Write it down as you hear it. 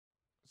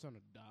It's on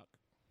a dock.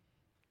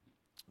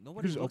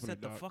 Nobody Just looks open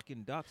at the the dock.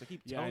 fucking docks. I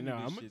keep Yeah, I telling know.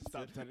 you I'm this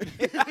gonna shit. stop telling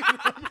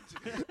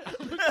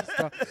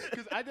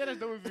because I did. I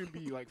don't even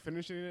be like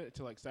finishing it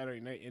till like Saturday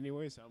night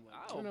anyway. So I'm like,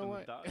 I you know open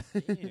what?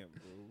 the dock. Damn,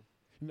 bro.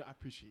 No, I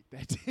appreciate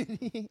that.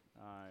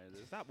 All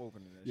right. Stop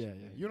opening that yeah, shit.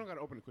 yeah. man. You don't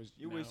gotta open it because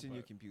You're wasting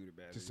your computer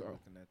battery just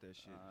looking at that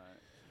shit. All right.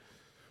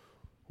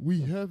 We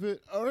have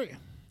it. All right.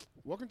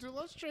 Welcome to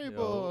Let's Trade Yo,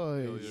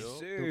 Boys. yo, yo. Yes, The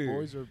sir.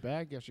 boys are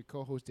back. Got your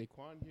co-host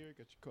Daquan here.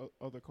 Got your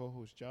other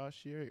co-host Josh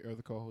here. Your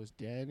other co-host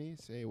Danny.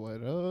 Say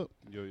what up.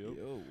 Yo, yo.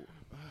 Yo,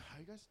 How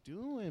you guys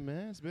doing,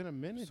 man? It's been a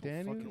minute, so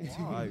Danny. fucking It's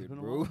tired, been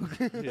a bro. while.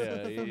 Yeah.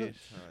 Tired,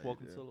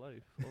 Welcome yeah. to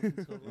life.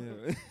 Welcome to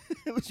life.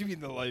 Yeah. What you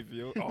mean the life,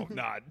 yo? Oh,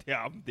 nah,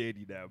 yeah, I'm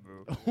daddy now,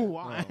 bro.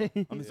 Why?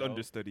 I'm just Yo.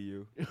 understudy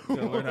you. I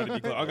gotta learn how to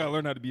be. I gotta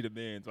learn how to be the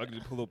man, so I can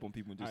just pull up on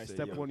people and All just right,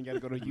 say, step yo, one, you gotta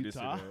go to do this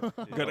Utah. and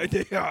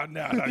that. Gotta,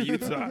 nah,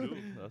 Utah.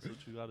 That's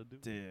what you gotta do.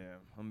 Damn,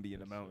 I'm be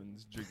in the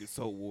mountains drinking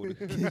salt water.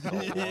 Salt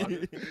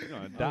water. You're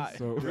gonna die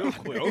so- real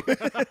quick.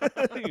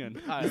 You're gonna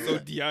die. I'm so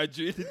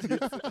dehydrated.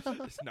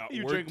 It's not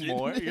You working. drink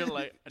more. You're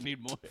like, I need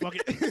more. Fuck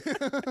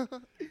it.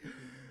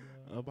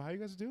 But how you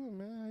guys doing,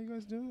 man? How you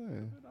guys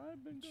doing?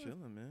 I've been good.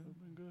 Chilling, man. I've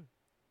been good.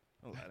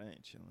 Oh, I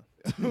ain't chilling.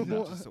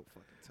 I'm just so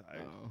fucking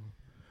tired.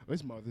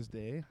 It's Mother's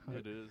Day.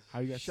 It is. How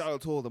you guys? Shout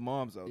out to all the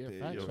moms out yeah, there.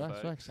 facts, yo. facts,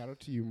 facts. facts. Shout out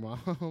to you,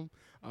 mom.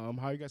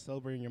 How you guys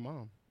celebrating your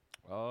mom?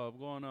 I'm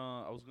going.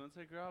 I was gonna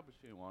take her out, but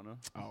she didn't wanna.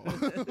 Oh,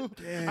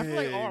 I feel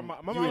like all my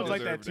You mom's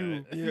like deserve that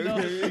too.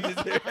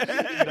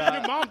 Yeah,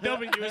 Your mom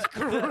dumping you is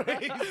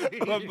crazy.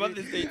 My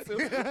Mother's Day too.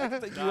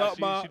 Take you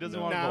out, she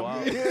doesn't want to Nah, go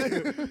out.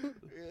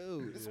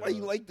 Yo, that's why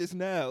you like this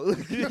now.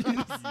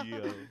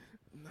 Yo.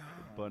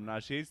 But nah,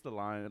 she hates the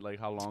line, like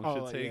how long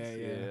Oh, shit takes. yeah,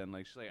 yeah. And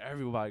like she's like,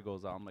 everybody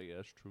goes out. I'm like, yeah,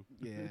 that's true.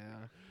 Yeah,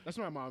 that's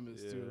what my mom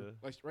is too. Yeah.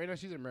 Like right now,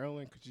 she's in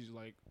Maryland because she's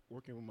like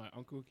working with my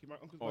uncle. My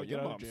uncle's Oh, about to your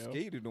get out mom of jail.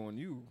 skated on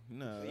you.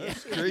 Nah, Yeah.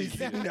 that's crazy.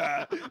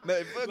 Nah,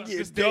 man, fuck Look, yeah,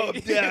 this dumb,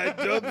 day- yeah,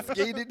 dumb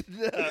skated.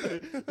 Nah.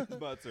 It's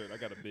my turn. I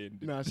got a bend.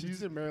 Nah,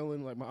 she's in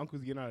Maryland. Like my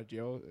uncle's getting out of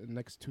jail in the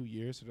next 2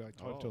 years, so they're like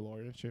talking to a Oh.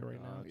 lawyer and shit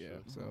right now. Gotcha. Yeah,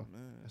 Oh, so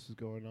man. that's what's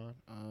going on.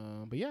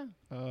 But yeah,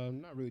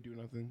 not really doing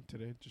nothing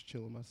today. Just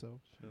chilling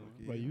myself. Chilling.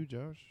 Yeah. About you,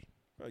 Josh?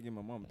 Probably give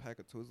my mom a pack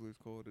of Twizzlers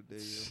call today.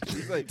 Yo.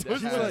 She's like,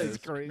 Twizzlers is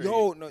crazy.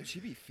 yo, no,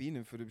 she be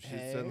fiending for them shit.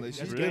 Hey, Son. Like, that's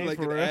she's game getting like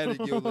for an real.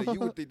 addict, yo. Like, you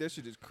would think that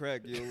shit is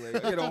crack, yo.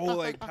 Like, I get a whole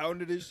like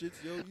pound of this shit,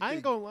 yo. You I ain't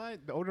think- gonna lie.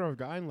 The older I've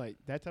gotten, like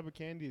that type of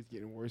candy is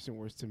getting worse and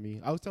worse to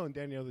me. I was telling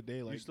Danny the other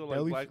day, like you still like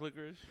deli black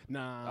licorice?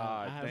 Nah,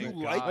 Ah, I thank haven't.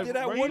 You God. liked it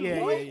at Right? one Yeah,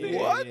 point? yeah, yeah,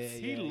 What? yeah,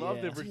 He yeah,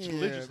 loved yeah. it Damn,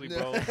 religiously, no.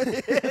 bro. That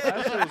shit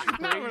was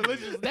crazy. Not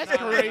religious. That's Nah,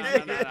 nah,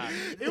 crazy. nah.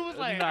 It was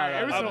like Nah,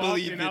 every nah, so I often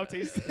believe I'll it.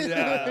 taste.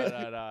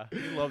 Nah.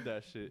 He loved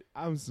that shit.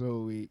 I'm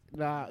so weak.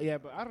 Nah, yeah,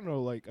 but I don't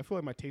know. Like, I feel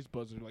like my taste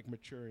buds are like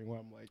maturing. Where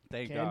I'm like,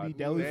 Thank candy, God.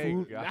 deli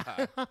Thank food. God. I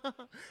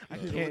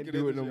Yo, can't look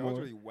do at it no this shit. I was more.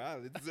 really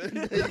wild. That's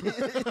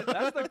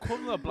the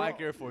equivalent of black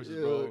Air Forces,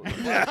 bro. Yo.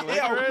 Black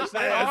licorice,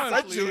 they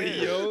honestly Essentially,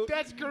 is. yo.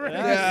 That's Yeah.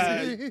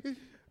 crazy.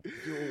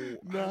 Yo,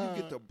 how Nah.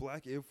 you get the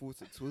black Air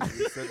Force at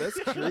Twizzlers? Son? That's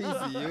crazy,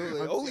 yo.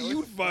 Like, only It you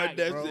was find smack,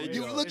 that bro. shit.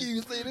 You Yeah. look at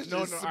you say this No,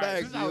 shit no, smack,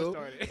 alright, this is how it yo.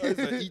 started. I used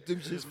to eat them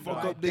shits,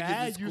 fuck My up niggas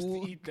dad in used to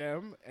school. eat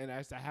them, and I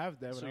used to have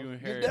them. So and I you was-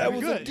 inherit That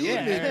Pretty was a good,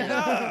 demon. yeah.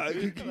 Nah,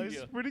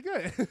 It's pretty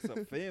good. it's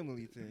a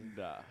family thing.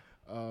 Nah.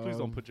 Please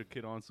don't put your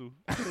kid on, Sue.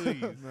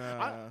 Please.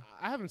 Nah.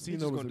 I haven't seen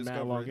He's those just in gonna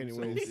that long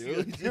discover anyways. himself,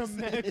 yo. Can you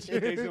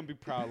imagine? He's gonna be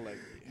proud, like,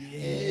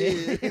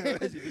 Yeah.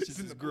 This shit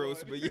is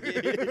gross, but yeah.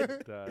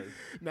 that.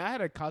 Now I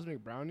had a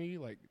cosmic brownie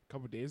like a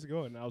couple days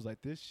ago, and I was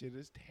like, "This shit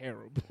is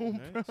terrible."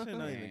 That shit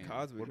not even Dang.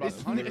 cosmic. What about It's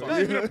the honey It's bun?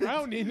 not even a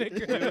brownie, nigga.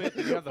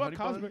 You have the Fuck honey bun?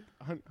 cosmic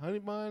honey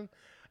bun.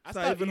 I It's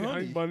not stopped even eating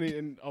honey honey. bun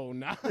in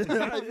nah. It's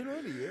not even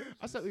honey, yeah.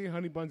 I stopped eating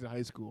honey buns in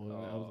high school, and I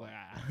was Oh. like,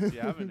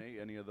 Yeah, I haven't ate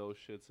any of those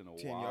shits in a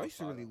Damn, while. y'all used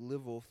to really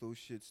live off those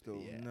shits, though.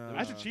 Yeah. Nah.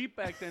 That's cheap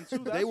back then, too.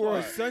 That's They were why.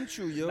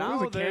 essential, yo. Now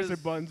Those are cancer there's-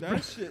 buns, bro.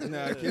 That shit,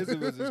 nah, cancer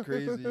was just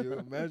crazy, yo.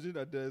 Imagine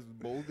our dad's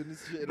molding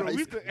this shit in Bro, high we,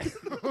 used school.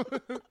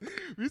 to,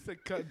 we used to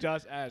cut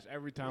Josh ass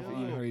every time for Yo.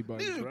 eating honey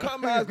buns. These bro. were cut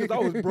my ass because I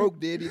was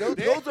broke, daddy. Those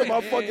are my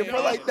fucking Damn. for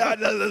like nah.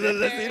 Damn,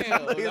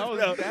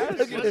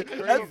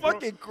 That's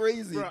fucking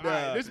crazy. Bro, Nah.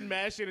 alright, this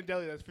mad shit in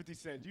deli that's 50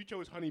 cents. You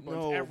chose honey buns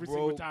No, every bro.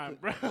 single time,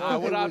 bro. What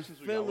It was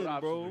options we got? What filling,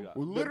 options bro. we got?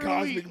 Well, The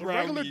literally cosmic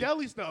regular brownie.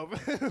 deli stuff.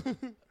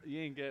 You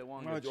ain't get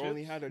one. Mind Good you,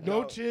 only chips? had a No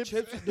dollar. chips.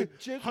 The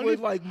chips Honey- was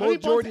like honey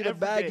majority buns of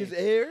the every bag day. is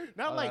air.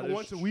 Not like that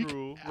once is a week.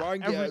 true. Bro, I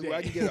can Every get, day.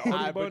 I can get a honey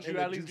Alright, bun but you and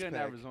a at least juice get in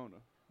pack. Arizona.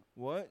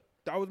 What?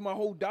 That was my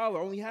whole dollar.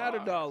 I only had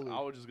a dollar.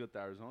 I would just get the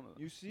Arizona.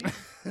 You see?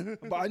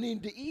 But I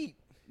needed to eat.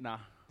 Nah,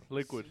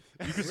 liquid.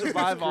 You can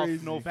survive off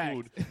crazy. no Fact.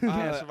 food. You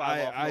can't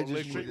survive off I no just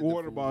liquid. needed the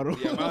water food. bottle.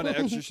 The amount of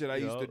extra shit I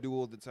used to Yup. do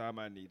all the time,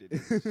 I needed.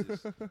 It was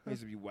just, I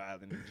used to be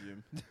wild in the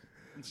gym.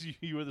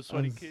 You were the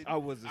sweaty kid. I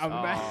was. I'm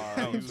I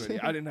mad. was sweaty.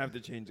 I didn't have to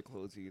change the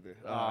clothes either.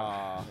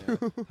 Ah. Yeah.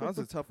 I was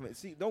a tough man.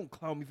 See, don't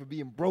clown me for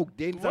being broke,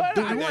 Danny. What? Stop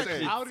doing I that wasn't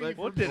shit. outing son. you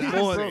for What did being I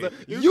Come on, broke. say? son.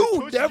 It was the You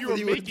choices you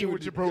definitely were was making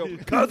with your doing broke. it,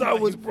 because I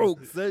was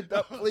broke, son.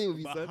 Stop playing with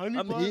me, But son. honey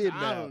I'm buns? here I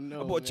now. don't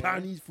know, I bought man.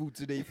 Chinese food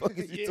today. Fuck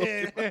is you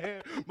talking about?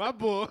 Yeah, my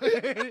boy.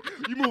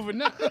 You moving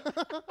now?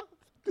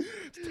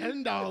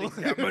 $10.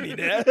 That money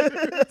there.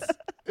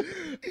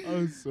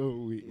 I'm so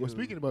weak. Well,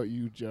 speaking about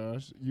you,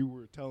 Josh, you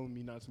were telling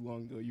me not too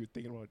long ago you were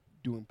thinking about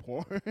doing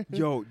porn.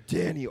 Yo,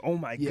 Danny. Oh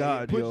my Yeah,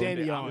 God, put yo.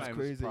 Danny I'm on. not That's even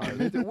crazy.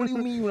 surprised. What do you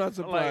mean you're not Like,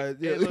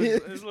 surprised?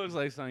 it looks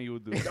like something you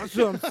would do. That's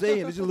what I'm saying.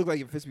 It just look like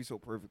it fits me so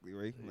perfectly,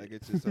 right? Like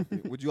it's just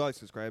something. Would you like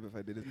subscribe if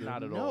I did it? Though?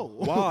 Not at No. all.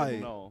 Why?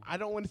 No. I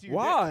don't want to see your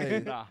Why?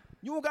 dick. Nah.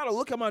 You don't gotta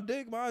look at my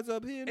dick. Mine's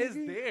up here. It's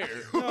nigga. there.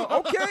 No,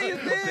 okay,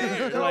 it's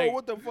there. Yo, Like-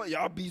 what the fuck?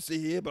 Y'all be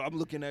sitting here, but I'm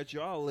looking at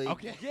y'all like.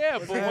 Okay. Yeah,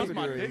 but once happening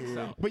my right dick's here?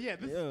 out. But yeah,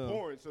 this Yeah. is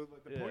porn. So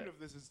like, the point Yeah. of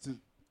this is to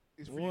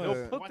for What? you No,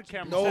 to put watch the it.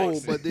 camera No,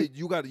 Sexy. but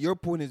you got your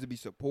point is to be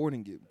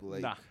supporting it. But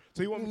like, Nah.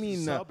 So you want I me mean,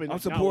 to sub and I'm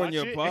not supporting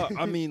watch your it? pod.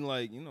 I mean,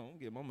 like, you know,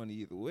 get my money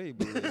either way,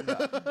 but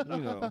like, you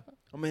know,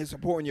 I mean,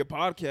 supporting your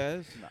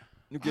podcast. Nah.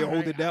 You can hold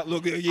Alright, it down.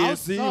 Look, yeah, I'll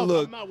see, sub.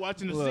 look. I'm not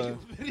watching a Look.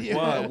 single video.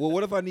 Why? Well,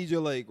 what if I need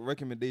your like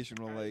recommendation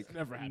on like? It's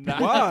never happened.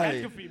 Nah. Why?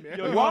 Ask a female.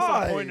 Yo, you want some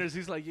Why? pointers?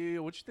 He's like, yeah,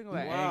 what you think of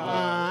that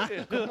Wow.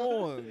 angle? Come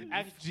on.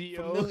 Ask Gio.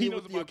 Familiar He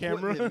knows with the about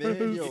camera. equipment,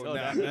 man. Yo, Yo, nah,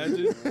 that-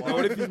 imagine. Now,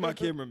 what if he's my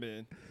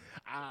cameraman?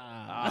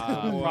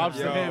 Props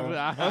to Yo. him.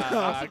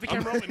 I'll flip the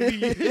camera up and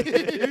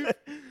leave.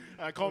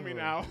 Call me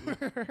now.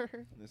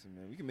 Listen,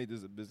 man, we can make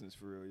this a business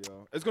for real,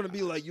 y'all. It's gonna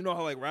be like, you know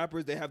how like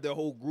rappers they have their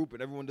whole group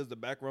and everyone does the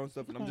background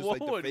stuff, and I'm just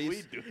What like would the we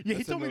face. do? Yeah, he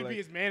That's told me something to be like-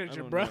 his manager, I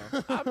don't bro. know.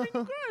 I mean,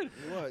 good.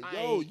 What?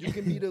 Yo, you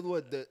can be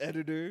the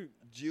editor.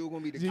 Gio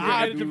gonna be the You camera I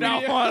gotta do dude.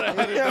 not want to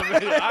edit the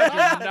video.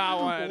 I do not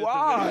want to edit the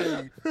Why?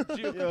 video.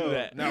 Gio can do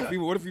that. Now,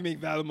 people, what if we make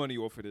valid money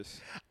off of this?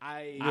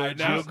 I Yeah,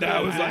 Now, Gio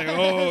that was could. like,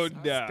 oh, I'm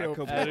nah, still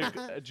come mad. on.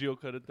 Gio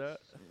cut at that.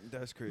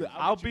 That's crazy.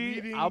 I'll get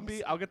you be. I'll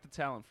meetings. get the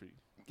talent for you.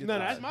 Get No,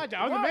 that. that's my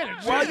job. I'm the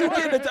manager. Why you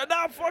getting it?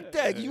 Nah, fuck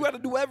that. You got to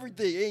do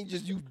everything. It ain't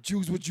just you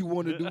choose what you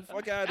want to do.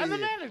 Fuck out I'm of the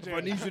here. manager. If I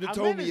need you to I'm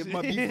tell me if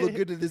my managing. beef look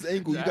good at this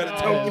angle, you got to No,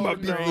 tell me my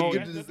beef no, look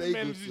good that's at this the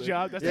angle. manager's son.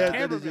 job. That's the Yeah,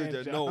 cameraman's that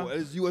is- job. No,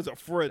 it's you as a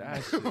friend That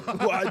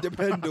who I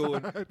depend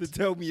on to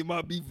tell me if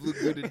my beef look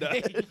good or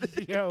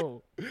not.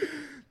 Yo,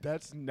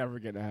 that's never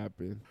gonna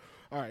happen.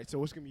 All right, so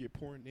what's gonna be your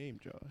porn name,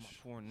 Josh?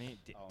 Poor name,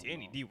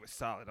 Danny D was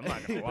solid. I'm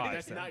not gonna lie,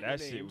 That's son. not your That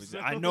name, shit was.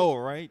 son. I know,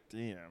 right?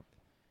 Damn.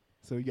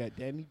 So you got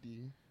Danny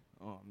D,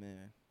 Oh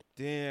man.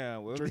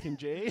 Damn. What Drake and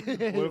Jay.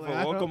 if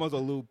I welcome as a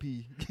little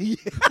P?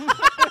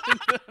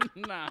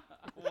 Nah.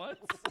 What?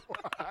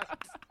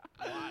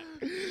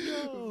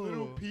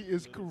 Little P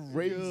is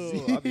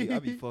crazy. Yo, I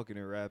be fucking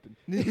and rapping.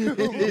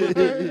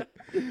 Hey,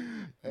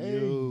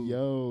 Yo.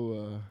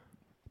 yo.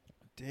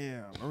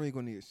 Damn, I'm really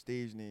gonna need a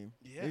stage name.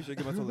 Yeah. Maybe I should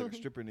give myself like a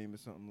stripper name or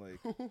something like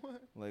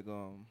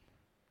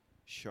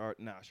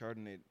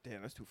Chardonnay.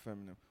 Damn, that's too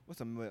feminine. What's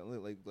some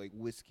like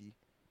whiskey?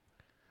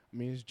 I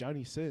mean, it's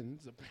Johnny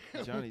Sins.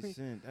 Johnny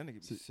Sin. That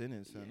nigga be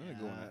sinning, son. That nigga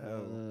going to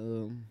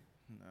hell.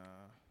 Nah.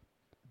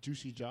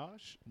 Juicy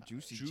Josh.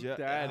 Juicy Juke Jack.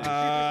 Daddy.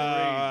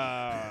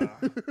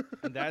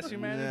 And that's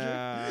your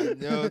manager?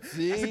 Nah, no,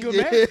 see? That's a good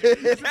man. It's a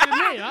good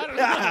name. I don't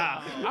know.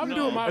 I'm No,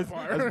 doing my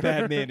part. That's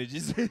bad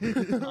managers. I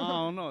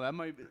don't know. That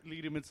might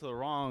lead him into the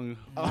wrong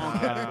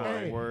category.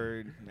 Hey.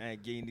 Word. Man,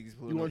 gay niggas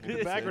pulling You want up to on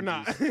get the bag or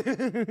not?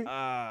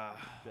 Ah.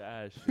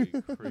 That shit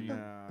crazy.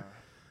 Nah.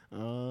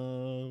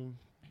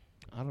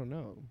 I don't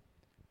know.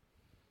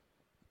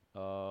 I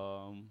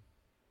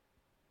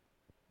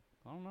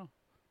don't know.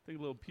 I think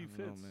little P I don't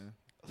know, fits. man.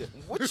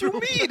 What you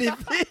mean? If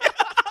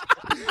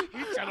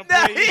He's trying to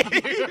Nah, play.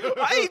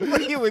 I ain't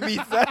playing with me,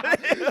 son.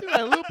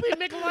 Lil P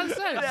make a lot of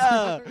sense.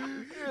 Yeah. I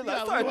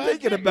Yeah, started Lil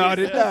thinking P. about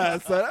it. Nah,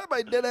 son. That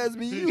might dead ass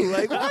be you.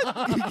 Like, what?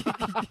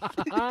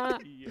 Yeah.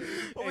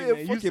 Oh, Hey, yeah, man,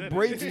 you fucking said it.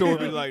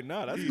 brainstorming. Like,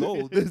 nah, that's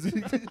gold. You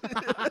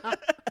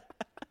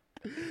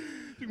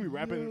can be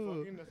rapping and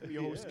fucking. That's gonna be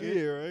a whole skit.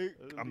 Yeah, right?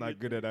 I'm not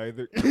good at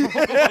either.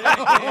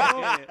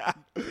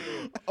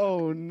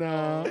 Oh,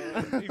 nah.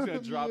 He's gonna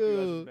drop you as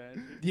a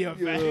Yeah,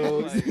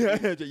 Yo,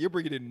 facts. you're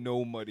bringing in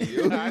no money.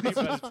 Yo. I need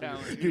best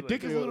talent. Your He's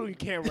dick like, is little, you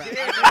can't rap.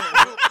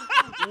 I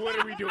know. What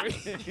are we doing?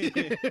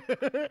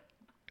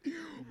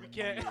 We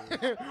can't.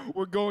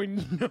 We're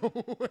going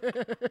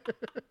nowhere.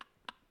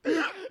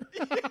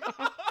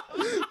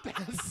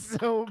 That's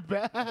so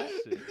bad.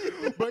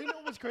 But you know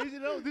what's crazy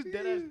though? This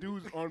dead ass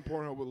dude's on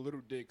Pornhub with little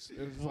dicks.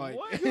 And it's like,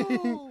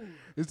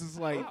 it's just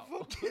like,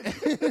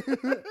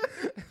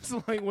 it's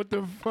like, what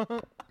the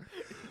fuck?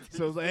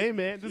 So it's like, hey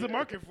man, there's a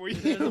market for you.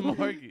 There's a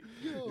market.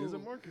 There's a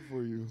market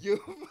for you. Yo,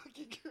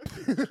 fucking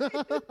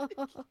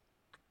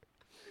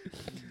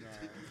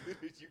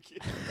you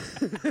can't.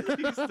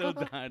 He's still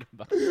dying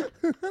about it.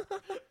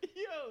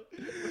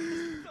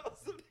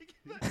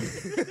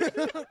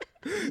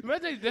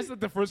 Imagine that's like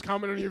the first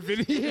comment on your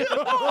video.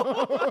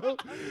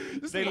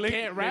 This They nigga link,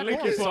 can't they rap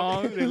link or your fuck.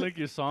 song. They link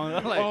your song.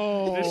 I'm like,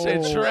 Oh. this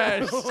shit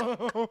trash.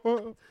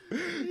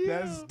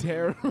 That's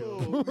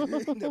terrible.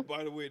 Now,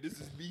 by the way, this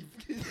is beef.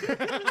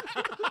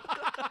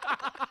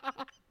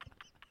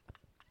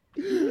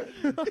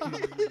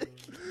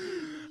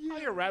 How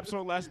your rap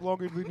song lasts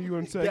longer than you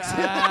on sex?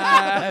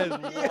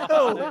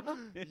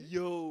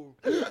 Yo,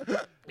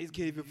 these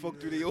can't even fuck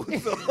through the old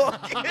song.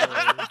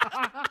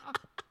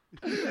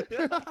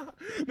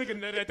 Nigga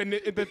nut at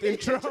the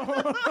intro.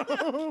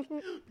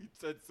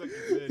 10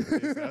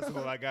 seconds in. That's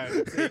all I got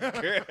to take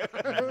care.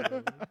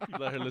 You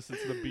let her listen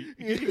to the beat.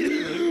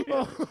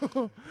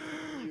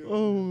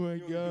 Oh my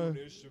god.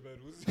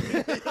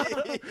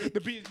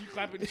 The beat is you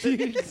clapping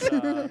cheeks.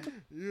 The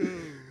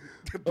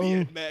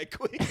beat mad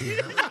quick.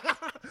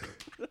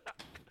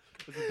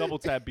 It's a double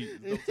tap beat.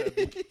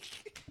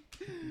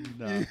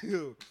 Nah.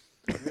 Yo.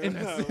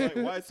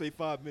 Why say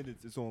 5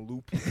 minutes? It's on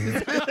loop.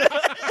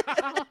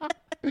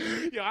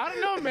 Yo, I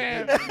don't know,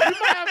 man. You might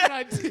have an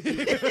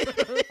idea.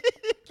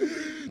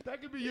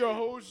 That could be your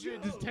whole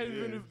shit. Just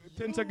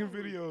 10-second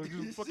video.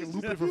 Just fucking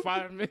loop it for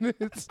 5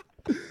 minutes.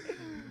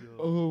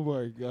 Oh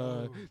my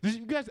god. Did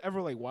you guys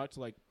ever like watch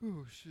like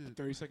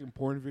 30-second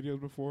porn videos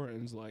before?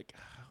 And it's like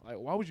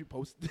why would you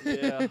post this?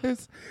 Yeah.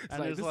 It's And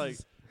like, it's this like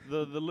is-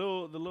 the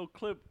little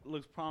clip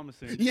looks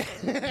promising. yeah.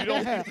 You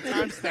don't get the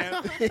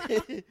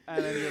timestamp,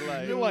 and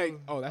then You're like,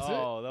 oh, that's it.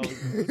 oh, that was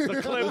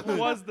the clip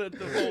was the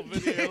whole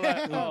video. You're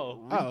like, oh,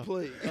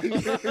 Replay.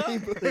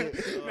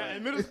 Man,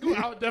 in middle school,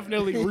 I would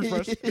definitely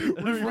refresh.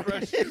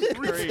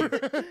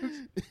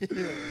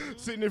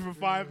 Sitting there for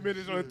 5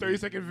 minutes on a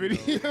 30-second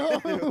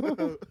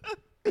video.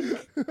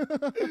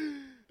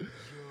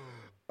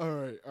 All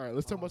right.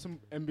 Let's talk about some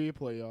NBA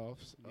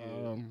playoffs.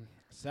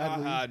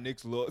 Sadly,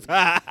 Knicks lost.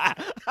 nah.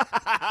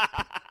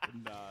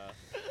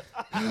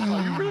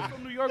 Oh, you really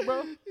from New York,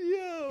 bro?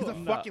 he's a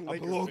fucking I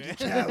Lakers belong fan. to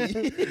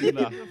Cali.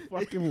 Nah.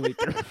 Fucking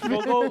Lakers.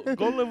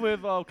 Go live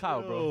with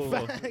Kyle, bro.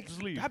 Facts.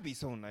 Just leave. That'd be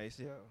so nice,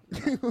 yo.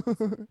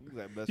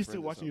 He's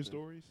still watching your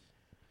stories.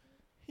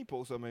 He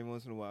posts something every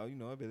once in a while, you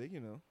know. I'd be like,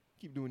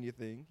 keep doing your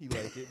thing. He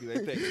like it. Be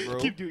like, thanks, bro.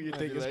 Keep doing your I'd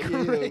thing. be It's like,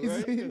 yeah, crazy.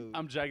 right? Yo.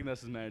 I'm Jack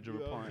Ness's manager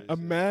replying.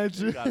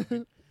 Imagine. Gotta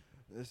be.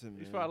 Listen,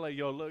 He's man. probably like,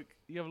 yo, look,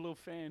 you have a little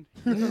fan.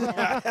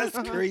 That's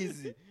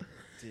crazy.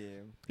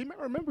 Damn. He might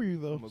remember you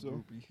though. I'm a So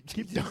groupie.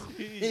 keep doing.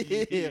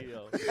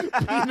 Yo.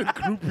 Being a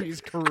groupie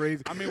is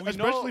crazy. I mean, we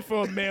especially know,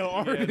 for a male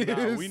artist. yeah,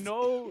 nah, we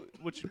know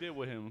what you did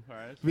with him, all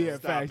right? So Yeah,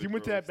 stop fact. it, You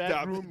went to bro. that back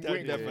Stop room. it. That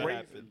waiting never for-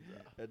 happened.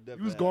 That never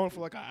He was gone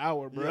for like an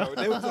hour, bro. Yo,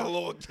 there was a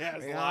long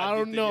cast Yeah, line. I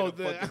don't to know get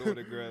a that. fucking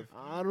autograph.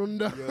 I don't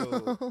know.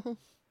 Yo.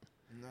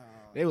 Nah.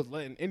 They was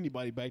letting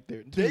anybody back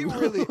there. Too. They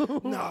really,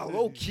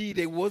 low key,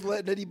 they was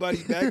letting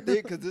anybody back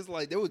there because it's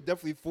like there was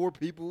definitely 4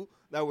 people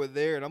that were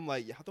there, and I'm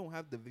like, y'all don't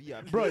have the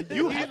VIP. Bro,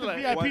 you had the like,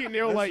 VIP, what? and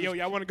they were That's like, just-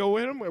 "Yo, y'all want to go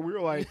with him?" And we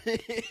were like,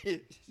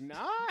 "Nah."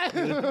 like,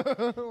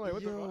 what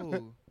the fuck?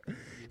 Yo,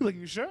 He's like,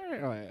 "You sure?"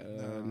 I'm like,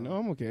 Nah. "No,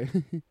 I'm okay."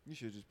 you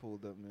should have just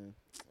pulled up, man.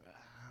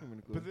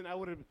 But then I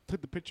would have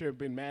took the picture and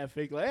been mad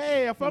fake, like,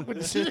 "Hey, I fuck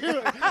with you."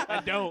 I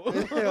don't.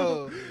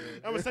 Yo.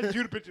 I'm gonna send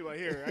you the picture, like,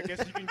 "Here, I guess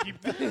you can keep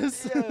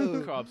this."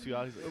 Crops you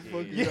out. He's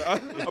like, Yeah,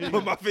 I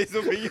put my face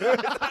over here.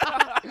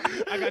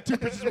 I got 2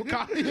 pictures with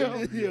Kyle.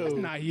 It's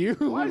not you.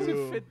 why does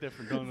it fit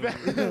different? Don't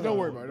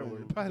worry about it. Don't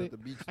worry about it.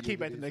 I came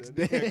back the next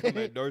day. I'm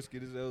at dark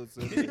skin as hell,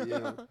 son.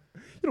 Yeah. You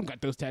don't got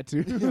those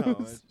tattoos. No,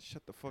 man,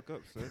 shut the fuck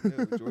up, son.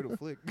 Yeah, enjoy the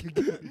flick.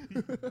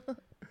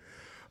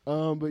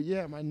 But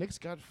yeah, my Knicks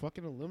got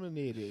fucking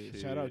eliminated.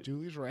 Shout out Shit.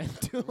 Julius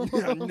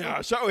Randle.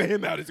 Nah, shout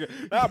him out.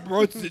 Not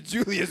Brunson,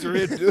 Julius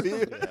Randle.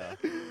 Yeah.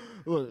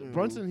 Look,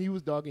 Brunson, he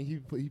was dogging. He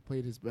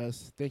played his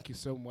best. Thank you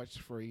so much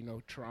for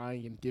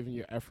trying and giving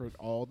your effort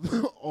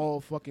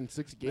all fucking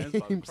 6 Man's games.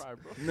 about to cry,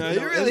 bro. Nah, he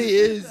really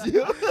is.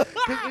 Yo,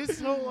 'Cause it's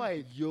so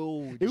like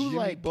yo It was Jimmy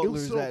like- it was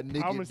Butler's so that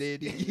nigga promising.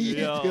 daddy.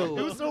 Yo. Yo.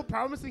 it was so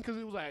promising because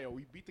it was like, yo,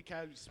 we beat the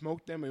Cavs, we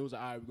smoked them. It was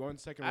like, all right, we're going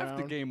to second After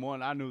round. game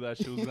 1, I knew that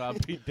shit was gonna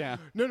beat down.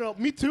 No,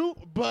 me too.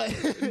 But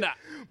Nah.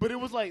 but it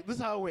was like this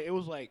is how it went. It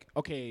was like,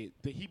 okay,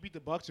 the Heat beat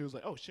the Bucks. It was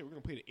like, oh shit, we're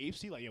gonna play the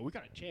AFC. Like, yo, we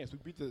got a chance. We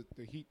beat the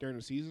Heat during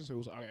the season, so it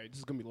was all right. This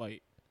is gonna be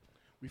light.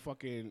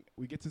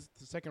 We get to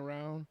the second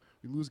round.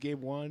 We lose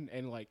game 1,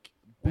 and like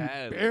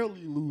Bad. we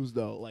barely lose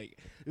though. Like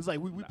it's like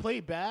we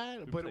played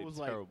bad, but it played was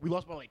terrible. like we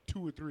lost by like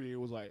 2 or 3. It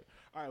was like,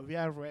 all right, if we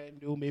had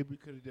Randle, maybe we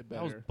could have did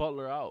That was better.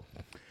 Butler out.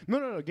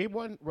 No. Game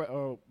 1,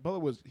 Butler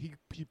was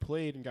he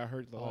played and got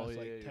hurt the last like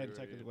yeah, 10 you're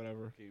seconds, right.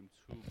 whatever. Game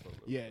 2, Butler.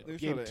 Yeah, They were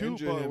game trying to 2,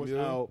 injure Butler him, was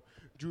yo. out.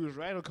 Julius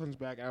Randle comes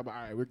back, and I'm like,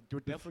 all right, we're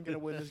definitely gonna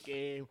win this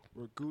game.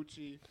 We're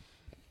Gucci.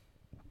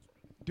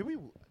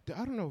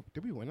 I don't know.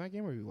 Did we win that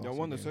game or we lost? Y'all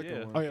won the that game? second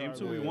Yeah, one. Oh, yeah, game right,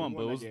 2 right, we right. won, We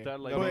but it won was that game. that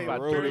like That was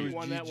about road, 30. it was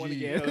won that one GG.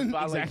 again. Yeah, it was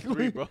about like Exactly.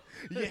 3, bro.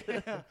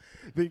 Yeah.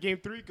 Then game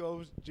 3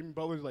 goes. Jimmy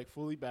Butler's like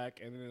fully back,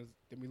 and then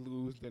we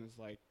lose. Then it's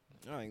like,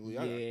 I ain't leave.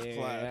 I got yeah,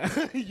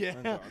 clapped. I yeah.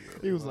 got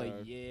He was like,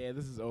 clapped. yeah,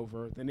 this is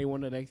over. Then they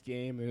won the next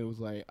game, and it was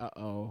like,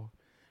 uh-oh.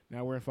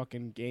 Now we're in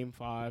fucking game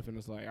 5, and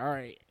it's like, all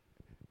right,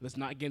 let's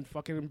not get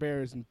fucking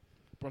embarrassed. And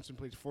Brunson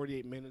plays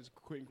 48 minutes.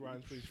 Quentin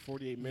Grimes plays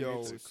 48 Yo,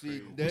 minutes. see,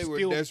 We they were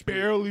still desperate.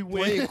 barely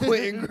Playing win.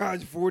 Quentin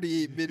Grimes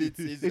 48 minutes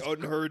is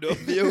unheard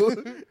of, yo.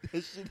 That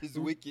shit is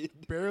wicked.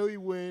 Barely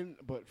win,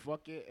 but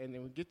fuck it. And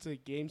then we get to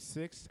game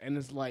 6, and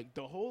it's like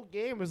the whole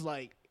game is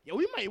like, yo,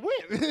 we might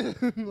win.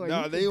 Like,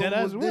 Nah, we they could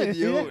deadass almost did,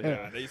 yo. Yeah.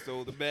 Nah, they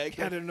sold the bag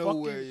out of Fucking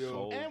nowhere, yo.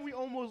 sold. And we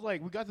almost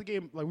like we got the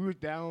game like we were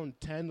down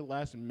 10 the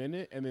last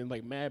minute, and then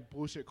like mad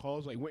bullshit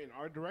calls like went in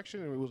our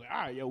direction, and it was like,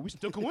 all right, yo, we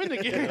still can win the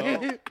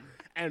game,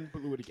 and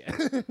blew it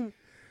again.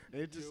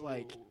 And it's just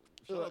like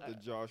Shout out to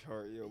Josh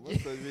Hart, yo. My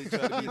son really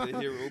trying to be the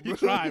hero, bro. He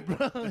tried,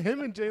 bro.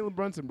 Him and Jalen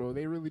Brunson, bro.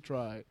 They really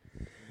tried.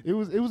 It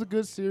was a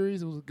good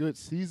series. It was a good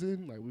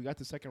season. Like we got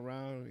the second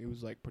round. It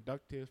was like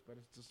productive, but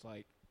it's just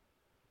like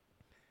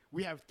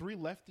we have 3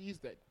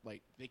 lefties that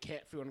like they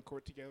can't fit on the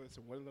court together,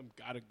 so one of them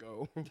gotta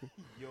go.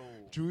 Yo.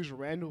 Julius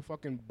Randle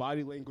fucking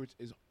body language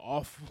is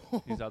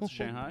awful. He's out to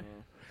Shanghai.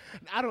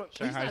 I don't.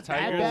 Shanghai he's not that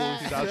Tigers.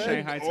 bad. He's out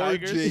Shanghai RJ,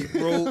 Tigers.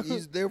 bro,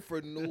 he's there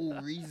for no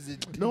reason.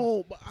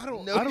 No, but I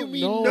don't. No, I you don't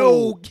mean know.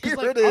 no. 'Cause, Get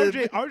like, rid of RJ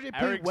him. played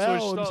Eric well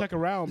switched in the up. second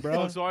round, bro.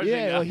 Oh, so RJ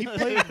yeah, got- like, he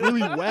played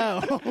really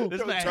well. This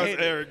Don't man trust hated.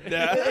 Eric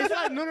now. It's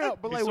like no,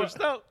 but He like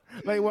switched up.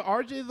 like with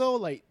RJ though,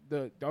 like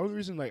the only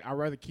reason like I'd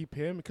rather keep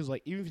him because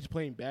like even if he's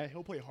playing bad,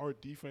 he'll play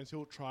hard defense.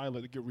 He'll try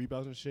like to get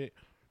rebounds and shit.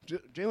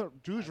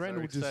 Julius Randle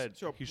Eric just. said,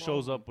 your he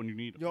shows up when you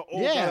need him. Y'all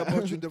all Yeah. got a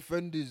bunch of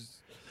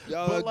defenders.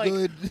 Y'all But are like,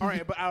 good. all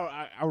right, but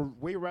I would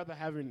way rather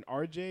having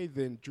RJ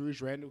than Julius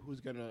Randle, who's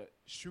gonna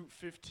shoot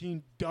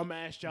 15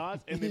 dumbass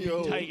shots and then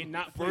Yo, be tight and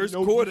not play First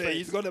no quarter, defense.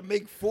 he's gonna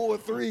make 4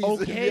 threes.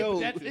 Okay, Yo, but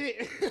that's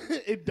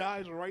it. It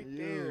dies right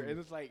there, Yo. and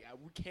it's like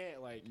we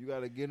can't like. you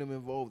gotta get him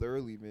involved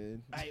early,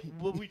 man.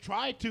 Well, we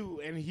try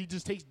to, and he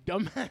just takes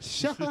dumbass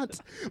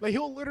shots. Like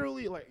he'll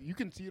literally like you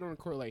can see it on the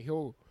court. Like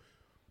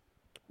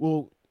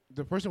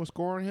the person will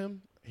score on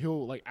him.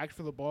 He'll like ask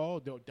for the ball.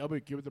 They'll double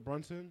it, give it to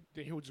Brunson.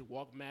 Then he'll just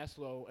walk mad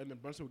slow, and then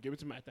Brunson will give it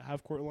to him at the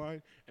half court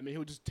line, and then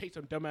he'll just take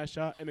some dumbass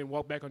shot and then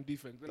walk back on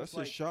defense. Then That's it's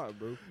his shot,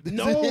 bro.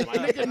 No, my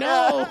nigga,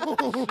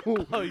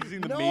 no. Oh, you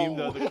seen the meme?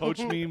 The coach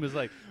meme is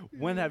like,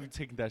 when have you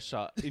taken that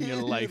shot in your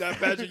life? That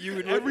Patrick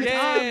Ewing Every Yeah,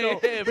 time, though.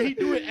 yeah, But he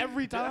do it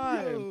every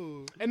time.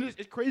 Yo. And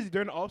it's crazy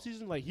during the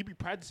offseason. Like he be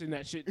practicing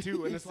that shit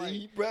too, and it's See, like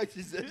he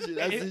practiced that shit.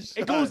 That's his it, shot.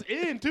 it goes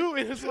in too,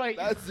 and it's like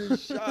That's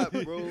his shot,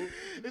 bro.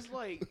 it's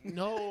like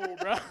no,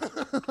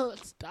 bro,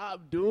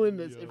 stop doing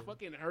this. It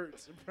fucking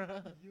hurts, bro.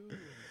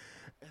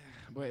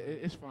 But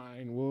it's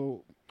fine.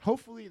 Well,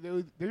 hopefully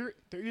they're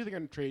either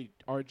gonna trade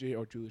RJ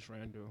or Julius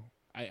Randle.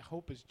 I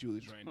hope it's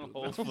Julius Randle.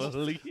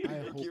 Hopefully. I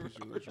hope it's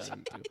Julius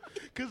Randle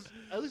because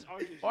at least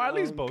RJ Or at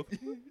least both.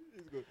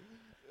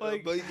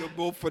 Like, but you can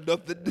both for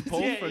nothing.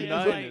 Both Yeah, for yeah,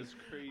 none like, is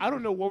crazy. I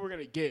don't know what we're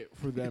gonna get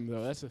for them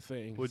though. That's the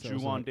thing. Would So you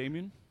it's want like,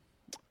 Damien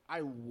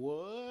I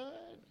would,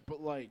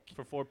 but like,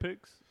 for 4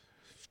 picks?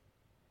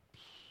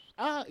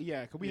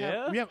 yeah, 'cause we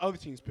Yeah? have other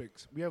teams'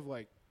 picks. We have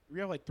like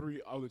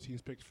 3 other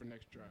teams' picks for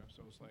next draft.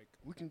 So it's like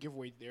we can give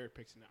away their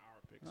picks and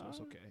our picks. So it's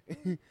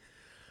okay.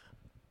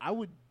 I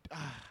would,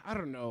 I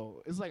don't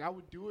know. It's like I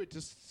would do it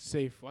just to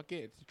say fuck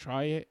it, to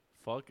try it.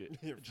 Fuck it.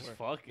 Yeah, Just fuck.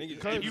 fuck it.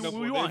 Niggas You, giving up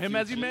we on want their him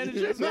as your future.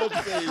 manager? That's what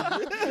I'm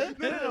saying.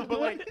 No, but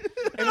like,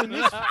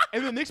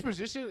 and the next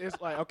position is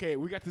like, okay,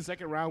 we got the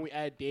second round. We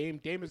add Dame.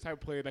 Dame is the type of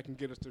player that can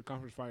get us to the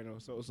conference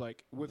final. So it's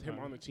like with him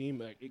on the team,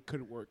 like it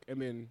could work.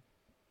 And then,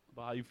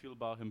 But how you feel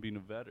about him being a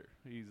veteran?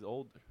 He's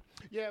older.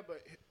 yeah,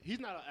 but he's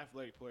not an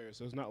athletic player,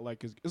 so it's not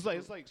like it's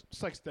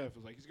like Steph.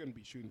 It's like he's gonna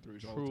be shooting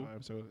threes all the True.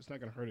 time, so it's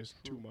not gonna hurt us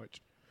too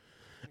much.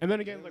 And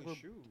then again, like we're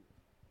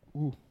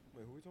ooh,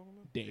 Wait, who we talking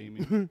about?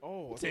 Dame.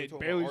 Oh, I thought Said we were talking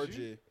barely about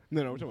shoot. RJ.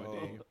 No, we're talking about Oh.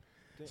 Dame.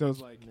 So it's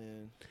like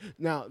Man,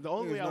 now the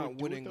only way there's I not would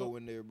do winning it, though,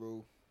 going there,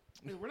 bro.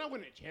 we're not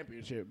winning a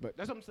championship, but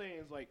that's what I'm saying.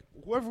 Is like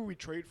whoever we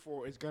trade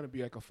for is gonna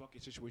be like a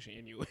fucking situation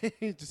anyway,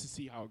 just to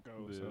see how it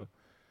goes. Yeah. So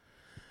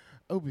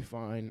it'll be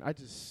fine. I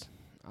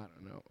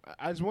don't know.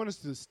 I just want us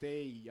to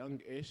stay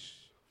young-ish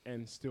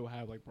and still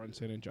have like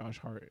Brunson and Josh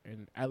Hart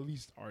and at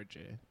least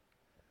RJ.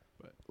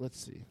 But let's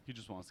see. He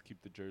just wants to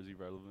keep the jersey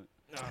relevant.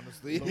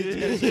 Honestly,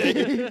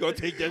 gonna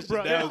take that shit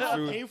Bro, you know down how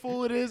soon.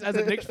 painful it is as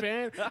a Knicks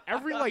fan.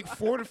 Every like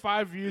 4 to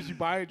 5 years, you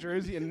buy a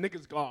jersey and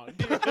nigga's gone.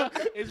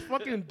 It's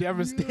fucking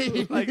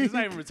devastating. Like, he's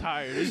not even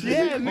retired. He's just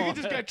Yeah, gone. nigga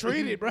just got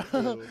traded, bro.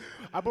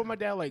 I bought my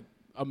dad like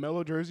a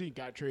Melo jersey,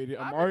 got traded.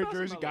 A I Mario bought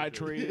some jersey, Melo got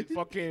jersey. traded.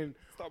 Fucking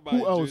Stop buying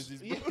who else?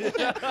 jerseys, bro.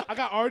 I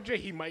got RJ.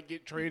 He might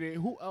get traded.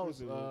 Who else?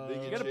 They You get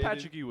got a traded.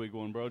 Patrick Ewing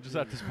one, bro, just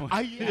at this point.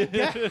 I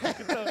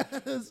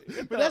guess.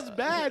 But that's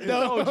bad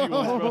though. told you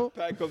once, bro.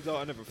 Pat comes out.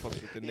 I never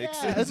fucked with the Knicks.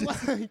 Yeah,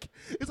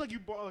 it's like you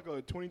bought like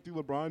a 23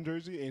 LeBron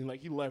jersey and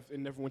like he left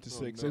and never went to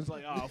 6. no. And it's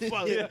like, oh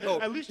fuck. Yeah, no.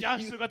 At least y'all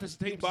still got the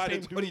same. He bought same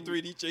it 23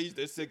 and he changed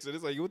it 6. And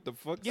it's like, what the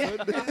fuck, Yeah.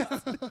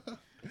 son?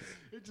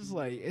 It's just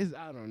like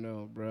I don't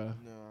know, bro.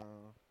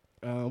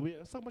 Nah.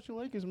 Let's talk about your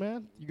Lakers,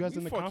 man. You guys We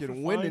in the fucking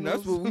conference winning.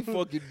 That's what we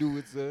finals? fucking do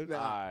it, son. All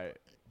right.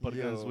 But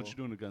against Yo. what you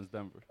doing against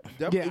Denver?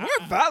 Denver, Yeah,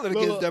 we're valid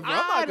Look, against Denver. I'm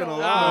I not gonna don't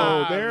lie.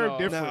 know. They're no.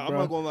 different, Nah, I'm bro.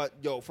 not gonna lie.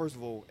 Yo, first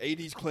of all,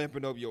 AD's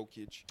clamping up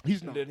Jokic.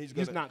 He's And not. then He's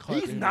gonna- not. He's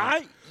clapping.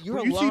 not. You're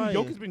Bro, you seen lying.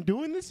 Jokic's been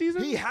doing this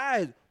season? He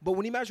has, but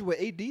when he matches with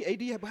AD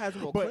has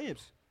more But-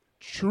 clamps.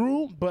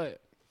 True,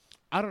 but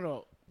I don't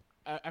know.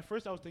 At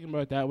first, I was thinking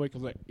about it that way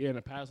because, like, yeah, in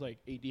the past, like,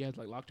 AD has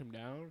like locked him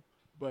down.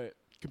 But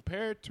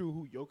compared to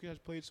who Jokic has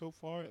played so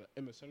far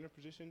in the center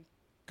position,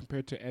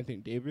 compared to Anthony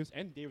Davis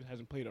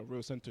hasn't played a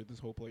real center this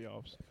whole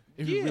playoffs.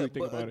 If you really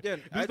think about it,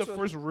 again, this is the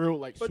first real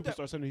like but that-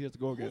 superstar center he has to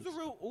go against.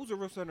 Who's a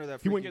real center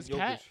that He went freaking against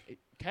Cat, Jokic?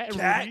 Cat and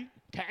Cat? Rudy,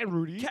 Cat and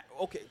Rudy. Cat,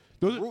 okay,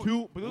 Those are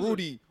two. But those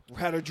Rudy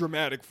had a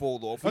dramatic fall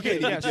off. We Okay, can't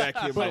even yes, jack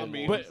him but, no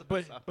more.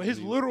 but his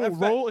literal In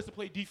fact, role is to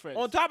play defense.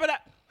 On top of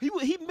that, he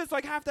missed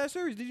like half that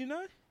series. Did you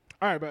not?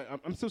 All right, but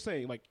I'm still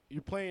saying, like,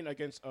 you're playing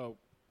against a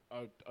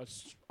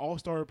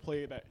all-star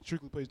player that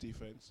strictly plays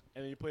defense,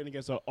 and then you're playing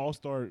against an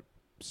all-star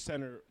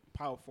center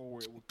power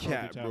forward with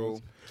Cat, bro.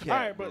 All Cat,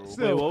 right, but bro.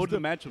 still, Wait, what would the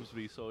matchups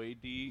be? So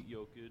AD,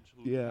 Jokic,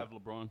 who Yeah. have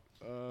LeBron?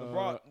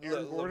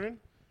 Aaron Gordon.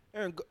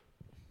 Aaron,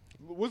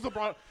 What's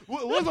LeBron?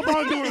 What's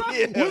LeBron doing?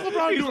 Yeah. What's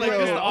LeBron doing? like,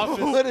 Right now?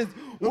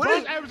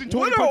 what averaging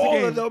 20 what are points a all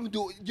game. of them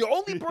doing? The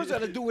only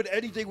person that's doing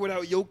anything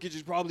without Jokic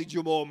is probably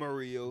Jamal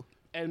Murray, yo.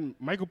 And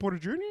Michael Porter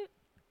Jr.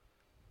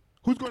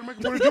 Who's going to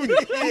Michael Porter Jr.?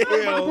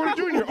 Michael Porter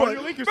Jr. on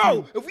your Lakers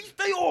Bro, team. if we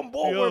stay on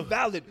ball, we're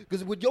valid.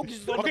 Because with Jokic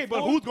is on Okay, the but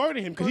floor, who's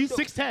guarding him? Because he's What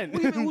do you 6'10".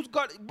 mean who's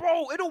got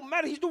bro, it don't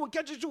matter. He's doing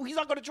catch and shoot. He's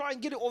not gonna try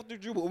and get it off the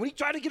dribble. When he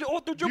try to get it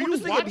off the dribble, you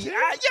this nigga watch be him?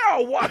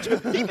 yo, watch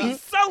him. He be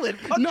selling.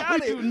 Fuck No,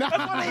 out he do it. not.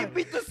 That's why they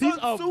beat the He's Suns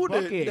a sooner.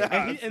 bucket. Nah,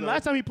 And son.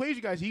 last time he played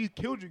you guys, he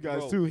killed you guys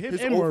Bro, too. Him his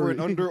and over Murray.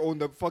 and under on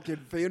the fucking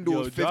FanDuel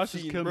Yo, is Josh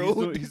is 15, killing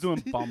bro. me. He's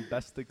doing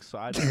bombastic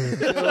side.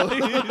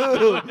 Bombastic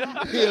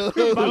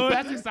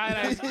side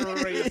eye is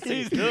crazy.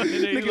 He's doing it.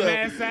 Nigga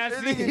mad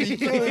sassy. He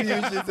killing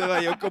you shit. Say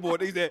like, yo, come on.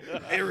 They said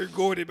Aaron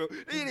Gordon, bro.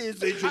 He didn't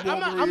say Jamal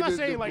Murray. I'm not This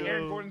saying dude, like bro.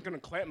 Aaron Gordon's gonna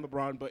clamp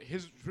LeBron, but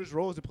his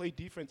role is to play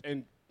defense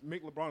and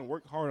make LeBron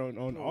work hard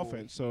on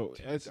offense. So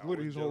that's That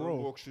literally was his whole Dylan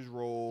role. Brooks'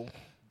 role.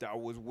 That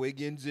was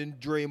Wiggins and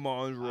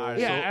Draymond's role.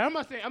 Yeah, So- and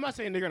I'm not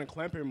saying they're gonna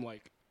clamp him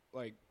like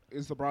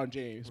it's LeBron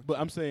James, but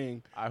I'm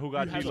saying Who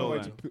got you have D'Lo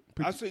somebody then?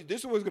 to I say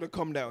this is what it's gonna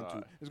come down to.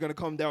 Alright. It's gonna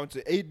come down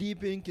to AD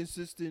being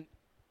consistent.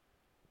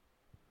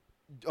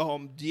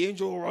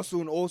 D'Angelo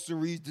Russell and Austin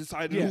Reeves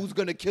deciding Yeah. who's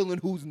gonna kill and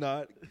who's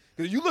not.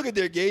 Because you look at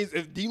their games,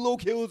 if D'Lo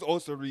kills,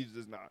 Austin Reeves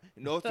does not,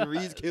 and Austin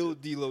Reeves kills,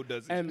 D'Lo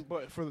doesn't.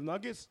 but for the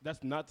Nuggets,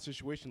 that's not the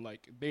situation.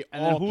 Like they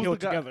And then all who's kill the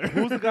guy? together.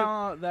 Who's the guy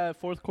on that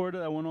fourth quarter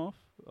that went off?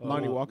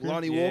 Lonnie Walker?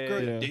 Lonnie Yeah, Walker,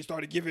 yeah. they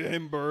started giving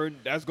him burn.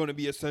 That's gonna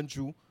be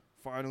essential.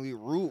 Finally,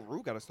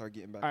 Rue got to start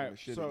getting back All on right, the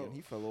shit so- again.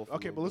 He fell off. a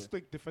Okay, little but let's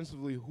bit. think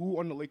defensively. Who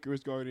on the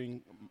Lakers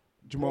guarding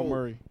Jamal Bro,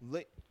 Murray?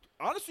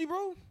 Honestly,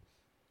 bro,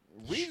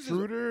 Reeves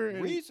Schroeder is,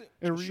 and- Reeves,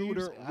 and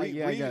Schroeder, Reeves?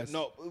 Yeah, I Reeves- guess.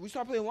 No, we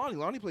started playing Lonnie.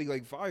 Lonnie played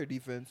like fire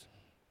defense.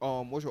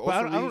 What's your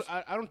But Austin Reeves?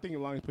 I don't think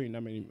Lonnie's playing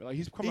that many. Like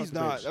he's coming. He's off the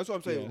not. bench. That's what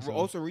I'm saying. Yeah, so-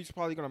 Also, Reeves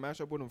probably gonna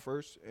match up with him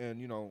first, and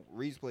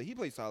Reeves he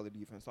plays solid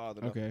defense, solid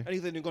enough. Okay.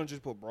 Anything they're gonna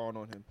just put Braun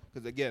on him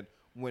because again,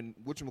 when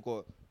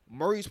whatchamacallit,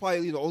 Murray's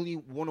probably the only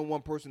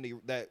one-on-one person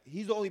that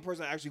he's the only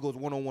person that actually goes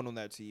one-on-one on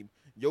that team.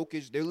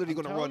 Jokic, they're literally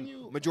I'm gonna telling run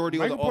you, majority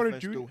of Michael the Porter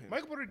offense Jr. through him.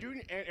 Michael Porter Jr.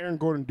 and Aaron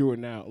Gordon do it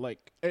now.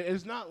 Like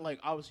it's not like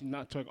obviously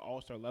not to like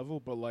all-star level,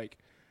 but like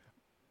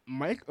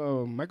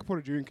Michael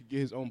Porter Jr. could get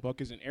his own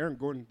buckets, and Aaron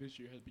Gordon this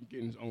year has been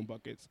getting his own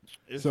buckets.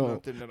 It's So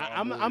nothing that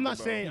I'm worried not about.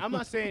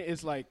 saying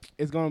it's like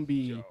it's gonna be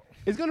Yo.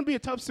 it's gonna be a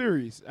tough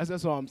series.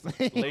 That's all I'm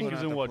saying. Lakers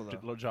have in to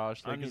what? pull up.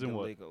 Josh, I Lakers need in the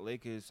what?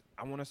 Lakers.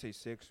 I want to say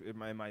 6. It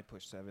might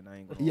push 7. I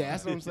ain't gonna. Yeah, lie.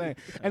 that's what I'm saying.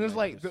 I And it's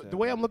might like push the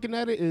way 7. I'm looking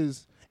at it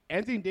is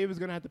Anthony Davis is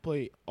gonna have to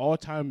play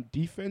all-time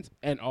defense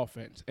and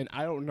offense, and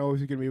I don't know if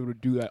he's gonna be able to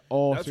do that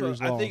all That's series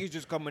what, I long. think it's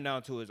just coming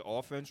down to his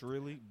offense,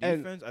 really.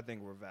 And- Defense, I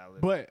think we're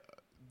valid. But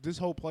this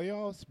whole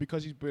playoffs,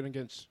 because he's been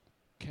against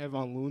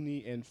Kevin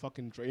Looney and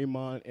fucking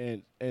Draymond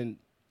and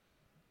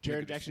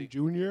Jaren at Jackson the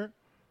Jr. these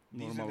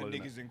What are am I the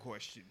looking niggas in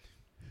question.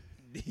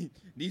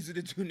 These are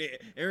the two.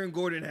 Aaron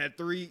Gordon had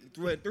 3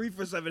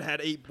 for 7,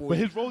 had 8 points. But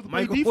his role is to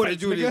play Michael Porter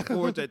defense, Jr. nigga.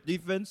 scored at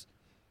defense.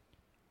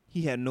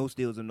 He had no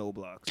steals and no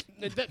blocks.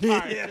 All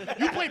right.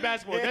 You play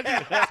basketball.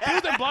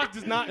 Steals and blocks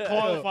does not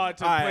qualify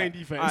to playing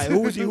defense. All right,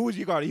 who was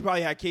he guarding? He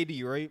probably had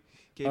KD, right?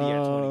 KD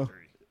had 23.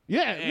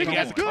 Yeah, nigga, Come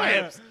that's on, good.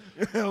 clamps.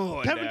 Come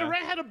on Kevin now.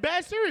 Durant had a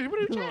bad series. What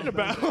are we chatting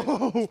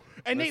about?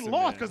 And they Listen,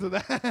 lost man. because of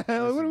that. What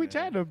are we man.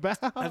 chatting about?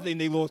 I think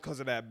they lost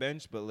because of that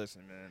bench, but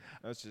listen, man.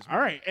 That's just All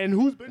right, and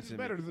whose bench is Listen,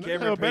 better? Does the Nuggets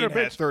Cameron have a better Payne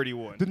had bench?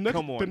 31. The Nuggets,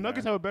 Come on, the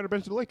Nuggets man. have a better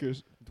bench than the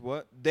Lakers.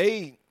 What?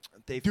 They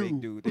fake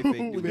dude. They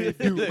fake dude. They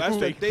do. That's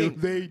the They thing.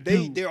 do.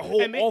 They do. Their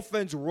whole And they-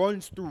 offense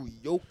runs through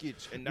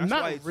Jokic, and that's why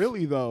Not it's,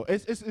 really though.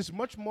 It's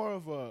much more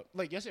of a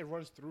like yes, it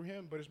runs through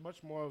him, but it's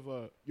much more of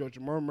a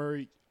Jamal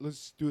Murray.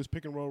 Let's do his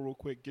pick and roll real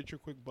quick. Get your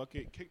quick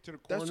bucket, kick to the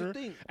That's corner. the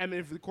thing. And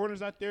if the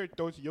corner's not there,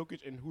 throw it to Jokic.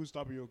 And who's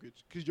stopping Jokic?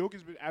 Because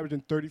Jokic's been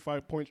averaging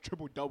 35 points,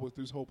 triple doubles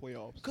through this whole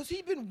playoffs. Because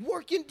he's been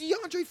working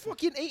DeAndre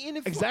fucking Ayton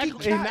and Exactly.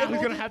 fucking And now Cat he's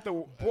all gonna the- have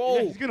to. Bro,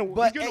 yeah, he's gonna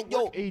but work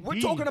yo, AD.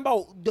 we're talking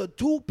about the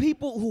two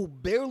people who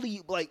barely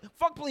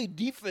play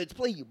defense,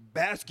 play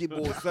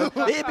basketball. Son.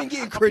 They've been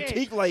getting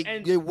Okay, critiqued like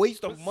and a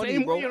waste of the money,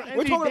 same bro. way on We're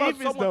Anthony talking about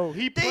Davis, someone. though.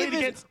 He played Davis,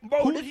 against.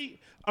 bro. Who this- he?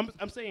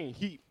 I'm saying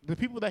the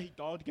people that he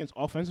dogged against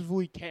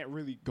offensively can't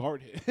really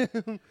guard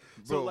him.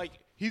 So Bro, like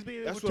he's been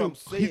able that's to. what I'm He's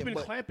saying, been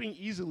but- clamping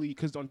easily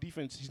because on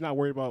defense he's not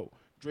worried about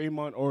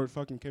Draymond or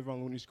fucking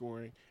Kevin Looney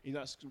scoring. He's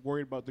not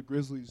worried about the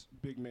Grizzlies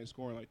big men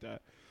scoring like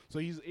that. So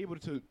he's able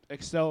to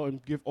excel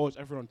and give all his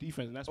effort on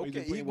defense, and that's why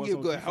Okay, he's been he playing can well give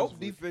so good help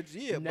defensively. defense,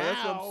 yeah. But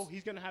that's what I'm Now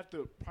he's gonna have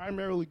to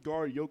primarily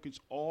guard Jokic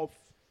all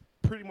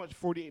pretty much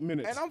 48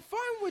 minutes. And I'm fine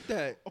with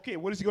that. Okay,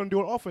 what is he gonna do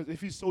on offense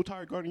if he's so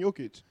tired guarding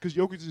Jokic? Because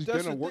Jokic is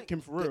That's gonna the work thing.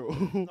 him for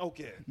real.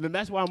 Okay. Then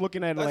that's why I'm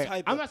looking at it Let's like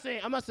hype I'm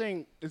it. not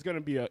saying it's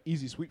gonna be an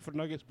easy sweep for the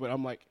Nuggets, but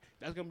I'm like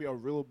that's gonna be a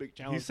real big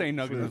challenge. He's saying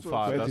Nuggets in for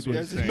 5. That's what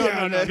he's Anthony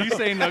saying. Davis. No. He's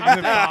saying Nuggets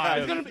in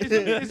 5.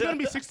 It's gonna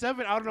be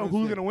 6-7. I don't know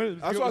who's gonna win.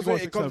 That's why I It's say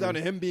going it comes 6-7. down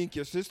to him being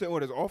consistent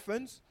with his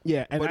offense.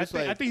 Yeah, and But I it's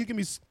think like- he's gonna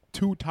be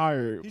too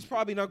tired. He's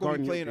probably not going to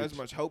be Guarding playing as Jokic.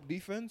 much help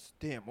defense.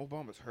 Damn,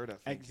 Obama's hurt, I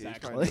think.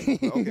 Exactly.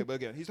 Okay, but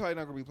again, he's probably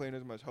not going to be playing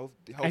as much help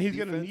And he's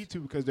defense. gonna need to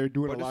because they're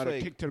doing But a it's lot of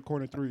like- kick to the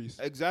corner threes.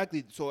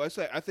 Exactly. So I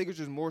think it's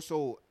just more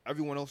so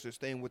everyone else is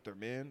staying with their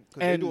man because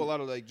they And- do a lot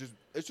of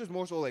it's just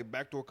more so like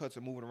backdoor cuts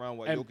and moving around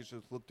while And- Jokic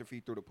just look their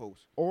feet through the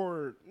post.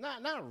 Or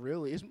not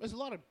really. It's a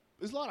lot of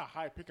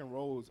high pick and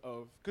rolls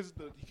of because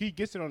he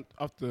gets it on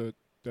off the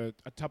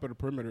top of the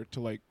perimeter to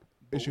like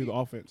issue the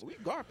offense. We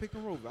guard pick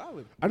and roll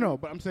valid. I know,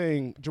 but I'm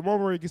saying Jamal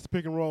Murray gets the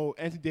pick and roll.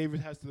 Anthony Davis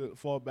has to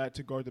fall back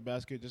to guard the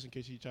basket just in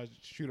case he tries to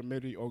shoot a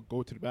midi or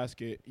go to the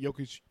basket.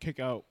 Jokic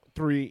kick out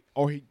 3,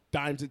 or he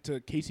dimes it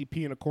to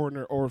KCP in the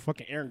corner, or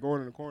fucking Aaron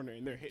Gordon in the corner,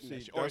 and they're hitting See,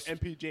 that shit. Or that's-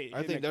 MPJ.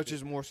 I think that's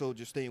just more so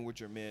just staying with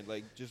your man,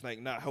 like just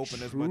like not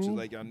helping as much as True,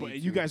 like y'all need. but to.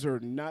 you guys are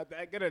not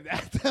that good at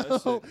that.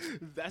 That's Though.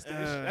 it. That's the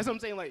issue. That's what I'm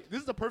saying. Like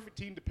this is the perfect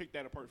team to pick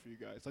that apart for you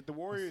guys. Like the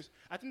Warriors.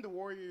 I think the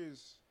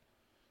Warriors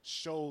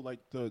show like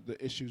the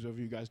issues of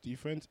you guys'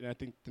 defense, and I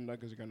think the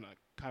Nuggets are gonna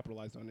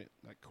capitalize on it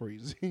like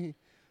crazy.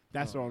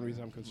 That's the only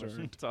reason I'm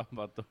concerned. Talking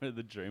about the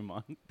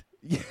Draymond.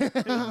 Yeah,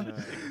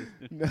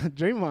 no,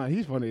 Draymond,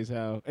 he's funny as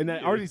hell, and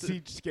that Yeah,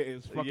 RDC skit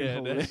is fucking yeah,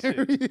 that shit.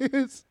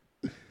 hilarious.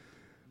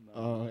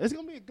 It's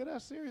gonna be a good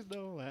ass series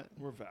though.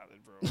 We're valid,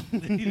 bro.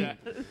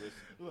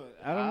 Look,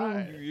 I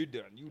don't know. You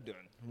done. You done.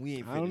 We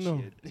ain't I don't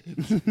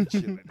finished know. yet.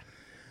 Chilling.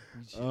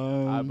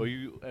 But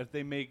if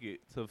they make it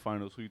to the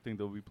finals, who you think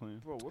they'll be playing?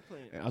 Bro, we're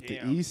playing Out the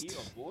damn, East.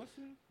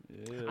 Boston?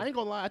 Yeah. I ain't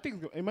gonna lie. I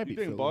think it might You be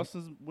think Philly.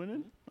 Boston's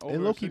winning? It over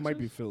low key might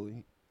be Sixers?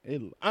 Philly.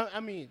 I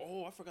mean,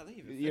 Oh, I forgot they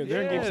even. Yeah,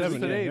 they're in game it's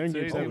 7. Today, They're in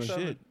game today's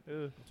 7. game Oh,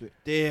 7. Yeah.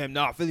 Damn,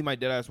 nah, Philly might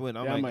dead ass win.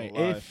 I'm yeah, not might.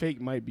 gonna lie. It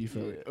fake might be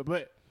Philly,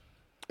 but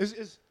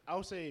it's I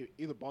would say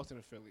either Boston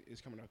or Philly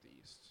is coming out the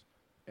East.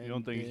 You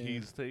don't think And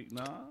he's take?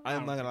 Nah.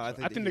 I'm not gonna lie. I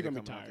think they're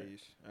gonna be coming out tired. the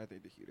East. I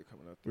think the Heat are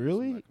coming out.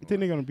 Really? You think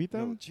they're gonna beat No,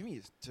 them? Jimmy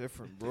is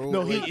different, bro.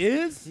 No, Like, he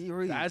is. He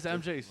really That's is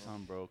MJ's different,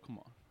 son, bro. Come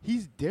on.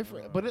 He's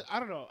different, but I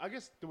don't know. I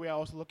guess the way I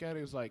also look at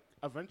it is like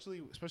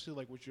eventually, especially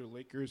like with your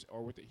Lakers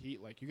or with the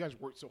Heat, like you guys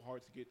worked so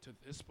hard to get to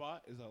this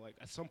spot. Is that like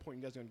at some point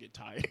you guys gonna get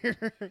tired?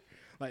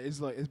 Like it's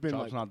been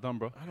Job's like not done,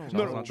 bro. I don't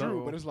no, know, no, true,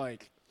 bro. but it's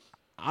like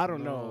I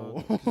don't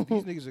know. 'Cause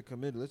these niggas are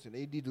committed. Listen,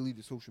 AD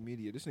deleted social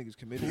media. This nigga's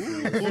committed.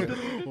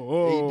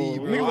 Oh, AD,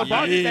 bro. nigga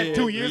LeBron did that Yeah,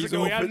 2 years he's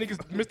ago. Y'all open.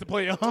 niggas missed the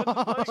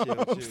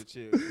playoff.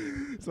 chill.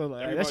 So like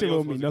that Everybody shit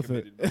else won't mean wasn't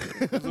nothing.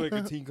 committed. It's like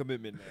a team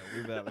commitment now.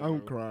 We're valid. I'm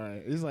bro.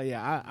 crying. It's like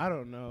I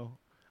don't know.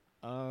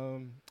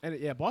 And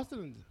yeah,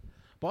 Boston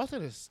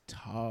is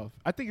tough.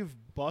 I think if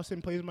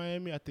Boston plays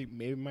Miami, I think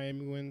maybe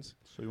Miami wins.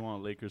 So you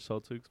want Lakers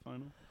Celtics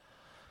final?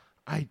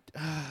 I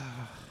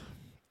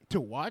to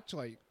watch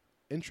like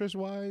interest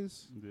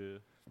wise, Yeah.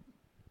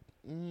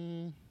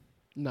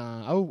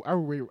 nah. I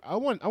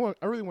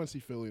really want to see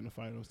Philly in the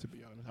finals. To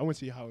be honest, I want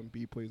to see how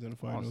Embiid plays in the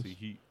I want finals. to see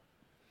Heat.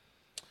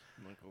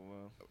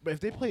 But if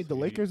they played the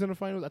see Lakers in the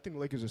finals, I think the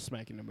Lakers are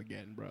smacking them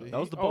again, bro. That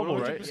was the bubble,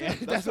 right? Yeah,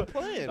 That's the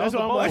plan. That's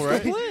what I'm bubble, like.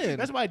 right? plan.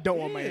 That's why I don't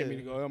want Yeah. Miami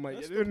to go. I'm like,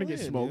 That's they're the gonna get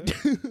plan, smoked.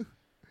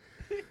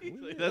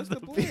 That's the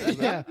plan.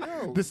 Yeah.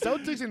 Yo. The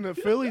Celtics and the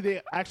Philly,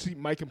 they actually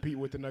might compete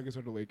with the Nuggets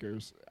or the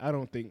Lakers. I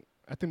think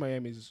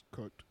Miami's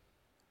cooked.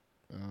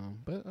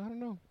 But I don't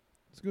know.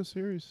 It's a good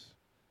series.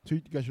 So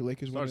you got your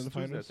Lakers winning Starts the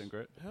Tuesday, I finals? think,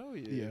 right? Hell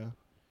yeah. Yeah.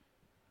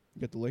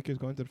 You got the Lakers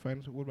going to the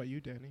finals. What about you,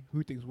 Danny?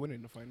 Who thinks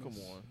winning the finals?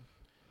 Come on.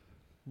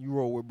 You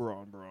roll with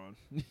Braun.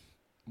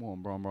 Come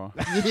on, bro.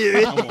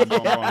 Yeah. Come on,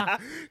 bro.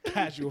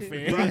 Casual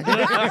fan.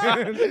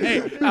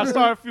 Hey, I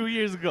started a few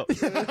years ago.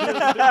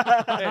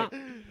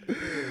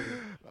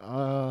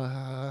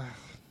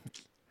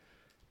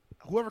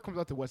 Whoever comes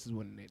out the West is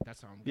winning it.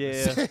 That's how I'm gonna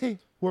Yeah. say.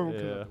 Whoever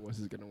comes Yeah. out the West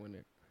is gonna win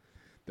it.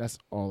 That's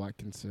all I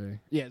can say.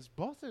 Yeah, it's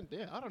Boston.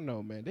 Yeah, I don't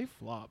know, man. They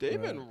flopped. They've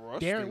bro. been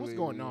rusty Darren, what's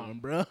going lately. on,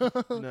 bro?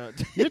 Nah.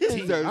 Your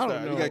team, Sorry, I don't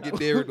sorry. know. You gotta get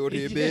Darren on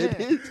here, man.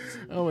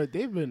 Yeah. Oh, like,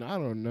 they've been. I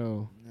don't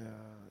know. Nah.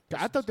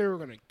 I thought they were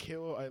gonna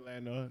kill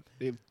Atlanta.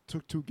 They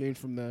took 2 games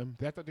from them.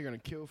 I thought they were gonna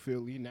kill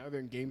Philly. Now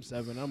they're in Game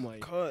 7. I'm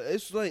like,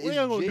 It's like What it's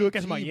y'all gonna do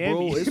against JT,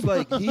 Miami? bro. It's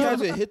like he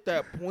hasn't hit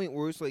that point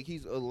where it's like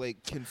he's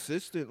like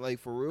consistent, like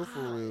for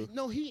real.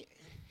 No, he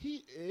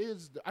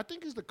is. I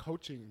think it's the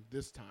coaching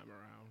this time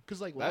around.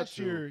 Because like That's last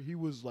year he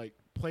was like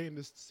playing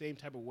this same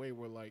type of way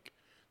where like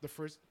the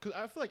first. Because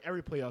I feel like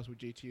every playoffs with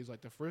JT is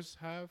like the first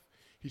half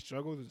he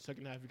struggles, and the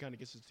second half he kind of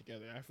gets it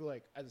together. I feel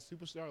like as a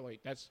superstar, like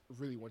that's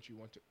really what you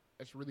want to.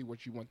 That's really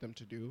what you want them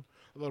to do.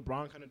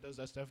 LeBron kind of does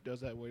that stuff.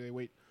 Does that where they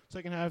wait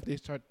second half they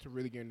start to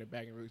really get in their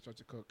bag and really start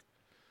to cook.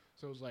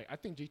 So it's like I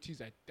think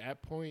JT's at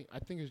that point. I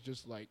think it's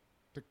just like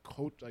the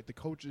coach. Like the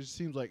coach, it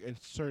seems like in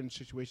certain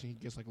situations he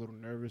gets like a little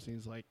nervous and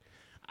he's like,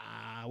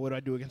 what do I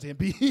do against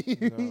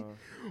Embiid? Nah.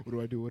 What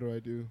do I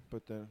do?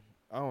 But then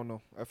I don't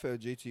know. I feel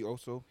JT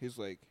also. He's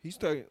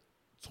starting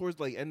towards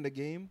like end of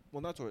the game.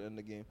 Well, not toward end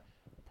of the game.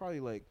 Probably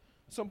like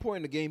some point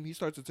in the game, he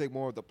starts to take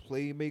more of the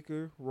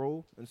playmaker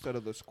role instead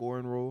of the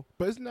scoring role.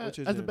 But isn't that Which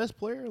as the isn't- best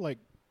player? Like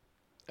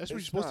that's what you're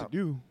It's supposed not. to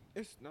do.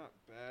 It's not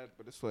bad,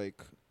 but it's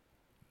like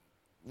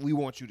we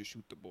want you to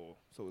shoot the ball.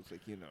 So it's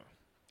like, you know.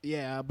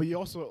 Yeah, but you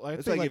also like. I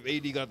It's think, like,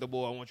 if AD got the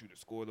ball, I want you to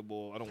score the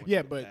ball. I don't want Yeah,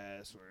 you to but-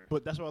 pass. Or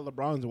but that's why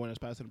LeBron's the one that's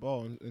passing the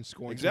ball and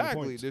scoring 20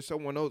 exactly. points. There's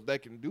someone else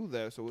that can do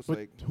that. So it's But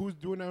like who's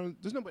doing that?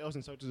 There's nobody else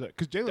in such as that.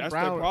 Because Jalen that's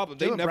Brown. the problem.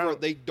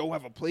 Jalen They don't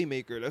have a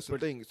playmaker. That's the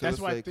But thing. So that's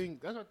it's why like,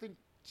 That's why I think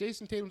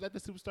Jason Tatum's at the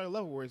superstar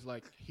level, where it's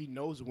like he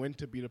knows when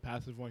to be the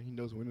passive one. He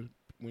knows when to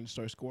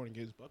start scoring and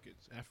get his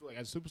buckets. And I feel like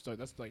as a superstar,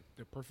 that's like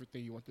the perfect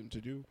thing you want them to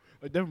do.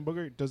 Like Devin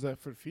Booker does that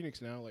for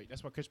Phoenix now. Like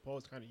that's why Chris Paul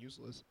is kind of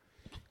useless.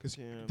 Because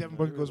Damn, Devin I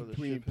Booker really goes rather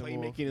between ship him off.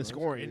 playmaking and That's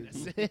scoring.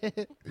 crazy. That's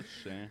it.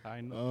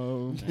 Shanghai,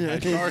 no.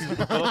 That's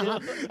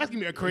gonna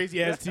be a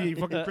crazy ass team.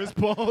 Fucking Chris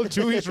Paul,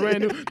 Julius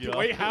Randle, Yo.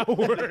 Dwight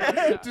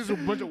Howard, just a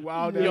bunch of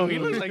wild. Yo, ass he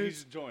looks dudes. like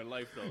he's enjoying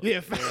life though.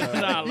 Yeah,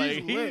 Nah, like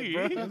he's lit,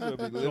 bro. He's gonna be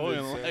living, enjoying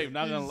son. life.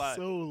 Not gonna He's lie.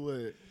 so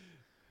lit.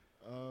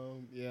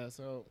 Yeah.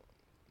 So,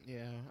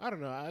 yeah, I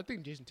don't know. I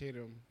think Jason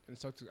Tatum and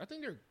Celtics. I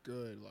think they're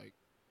good. Like,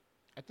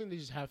 I think they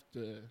just have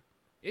to.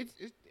 It's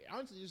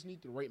honestly just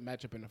need the right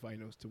matchup in the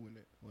finals to win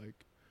it.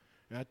 Like,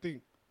 and I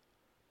think.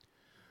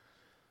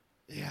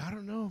 Yeah, I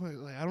don't know.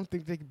 Like, I don't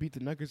think they could beat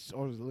the Nuggets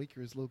or the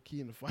Lakers low key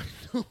in the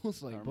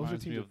finals. Like, That both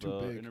of the reminds me teams are of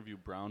too the big. interview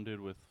Brown did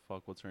with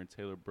what's her name,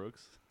 Taylor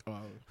Brooks, Oh.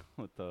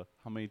 with the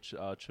how many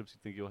chips you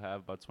think you'll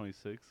have by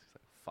 26? He's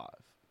like 5.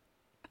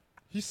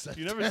 He said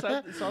You never saw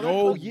that?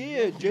 Oh clip?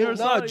 yeah, You never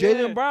saw it?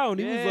 Jalen Yeah. Brown.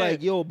 He was Yeah.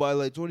 like, "Yo, by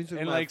like 26,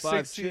 In my like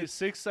 5 chips."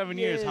 7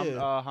 years,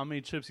 Yeah. how many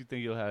chips you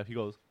think you'll have? He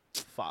goes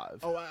 5.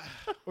 Oh,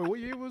 wait, what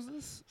year was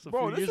this? So a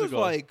Bro, few this years was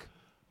ago. like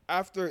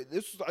after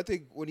this was I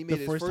think when he made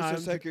his first first time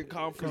and second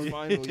conference come-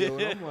 final. Yo,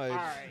 and I'm like, All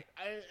right.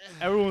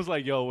 Everyone was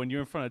like, "Yo, when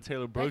you're in front of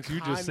Taylor Brooks, you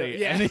just say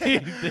yeah.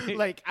 anything."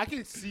 Like I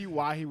can see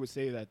why he would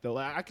say that though.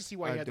 Like I can see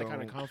why he I had that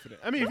kind of don't.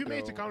 confidence. I mean, if you made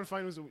it to don't. conference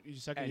finals your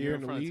second And year you're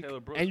in in the front of league, Taylor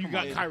Brooks, and you come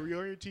got on. Kyrie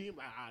on your team,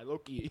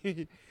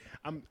 Loki.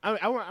 I'm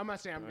not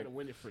saying I'm gonna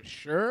win it for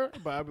sure,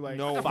 but I'd be like,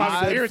 No, if he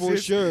I'm said for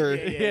experienced- sure.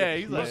 Yeah,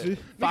 he's like Nigga,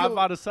 5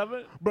 out of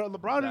 7. Bro,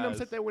 LeBron and them Nice.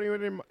 said that when they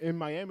were in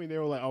Miami, they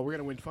were like, "Oh, we're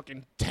gonna win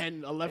fucking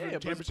 10, 11 Yeah,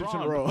 but it's championships in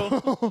a Bron,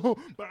 row."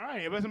 But all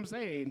right, that's what I'm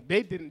saying.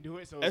 They didn't do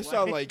it, so That it's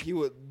sound like he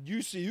would.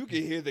 You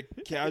can hear the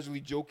casually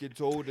joking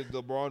told in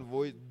LeBron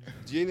voice.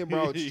 Jalen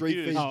Brown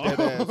straight face Oh. dead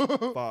ass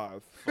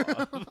 5.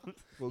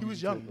 he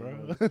was young,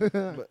 bro.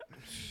 But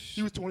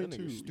He was that 22.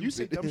 nigga's You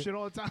say stupid. dumb shit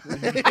all the time.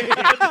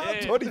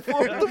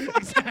 24.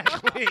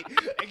 exactly.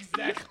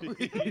 Exactly.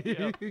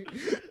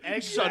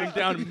 Shutting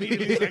down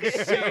immediately.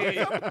 He's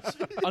like,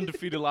 shit.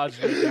 Undefeated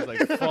logic. He's like,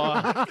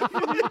 fuck.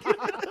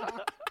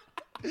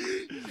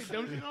 You say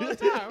dumb shit all the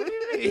time. What do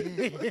you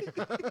mean?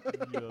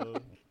 Yo.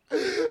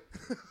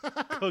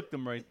 Cooked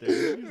him right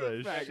there. He's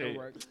like, Fact, shit.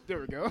 right. There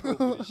we go.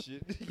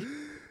 Shit.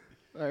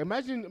 All right,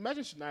 imagine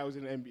Shania was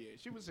in the NBA.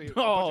 She would say, a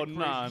Oh, bunch of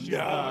nah, crazy shit.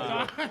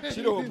 nah.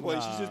 She don't play.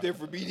 She's just there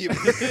for media.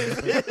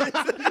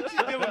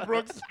 Dylan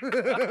Brooks,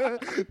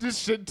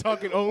 just shit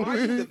talking Why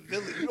you the only.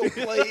 villain? You don't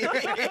play.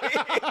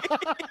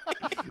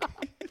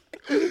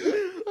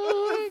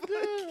 Oh my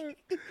god!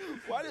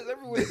 Why does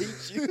everyone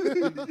hate you?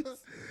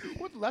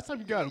 What the last time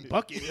you got a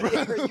bucket? Bro? You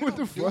What the don't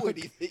do fuck?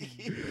 anything.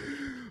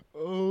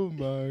 Oh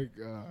my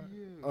god!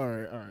 All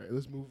right,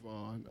 let's move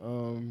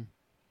on.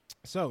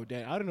 So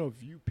Dan, I don't know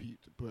if you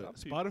peeped, but I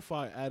peeped.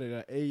 Spotify added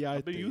an AI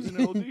I've been thing. using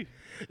it OD.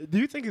 Do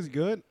you think it's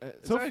good?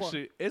 It's So far,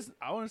 actually,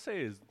 I wouldn't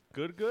say it's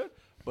good,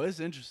 but it's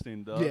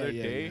interesting. The Yeah, other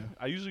yeah, day, yeah.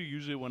 I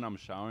usually when I'm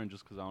showering,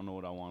 just because I don't know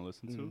what I want to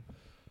listen to.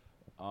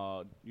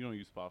 You don't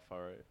use Spotify,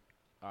 right?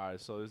 All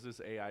right, so there's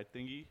this AI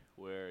thingy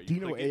where do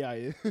you know what click it, AI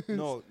is?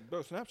 No,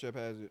 bro. Snapchat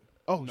has it.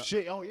 Oh No.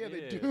 shit! Oh yeah,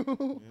 they Yeah.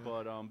 do.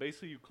 But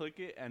basically you click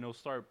it and it'll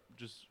start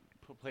just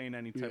playing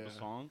any type of Yeah.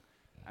 song,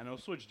 and it'll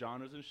switch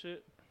genres and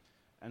shit.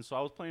 And so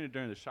I was playing it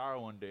during the shower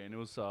one day, and it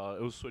was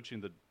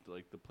switching the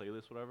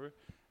playlist, whatever.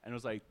 And it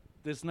was like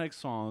this next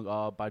song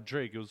by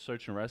Drake. It was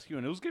Search and Rescue,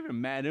 and it was giving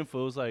mad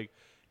info. It was like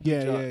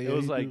it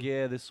was you like, do.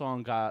 yeah, this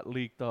song got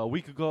leaked a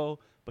week ago,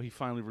 but he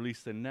finally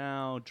released it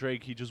now.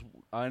 Drake, he just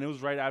and it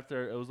was right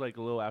after. It was like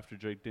a little after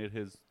Drake did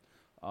his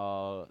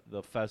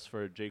the fest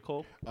for J.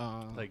 Cole.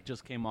 Like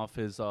just came off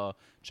his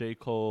J.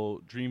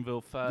 Cole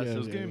Dreamville Fest. Yeah, It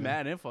was yeah, giving yeah.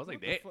 mad info. I was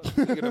like,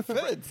 damn. Nigga, the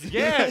feds.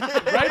 Yeah,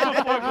 right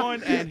before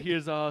going, and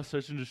here's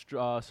search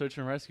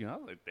and rescue. And I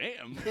was like,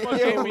 damn, fuck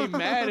gave me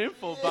mad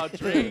info about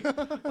Drake.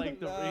 Like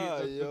Nah,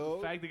 the yo.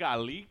 fact that got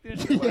leaked and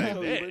shit. Like, Yo, damn.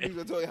 Brittany's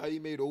gonna tell you how he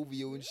made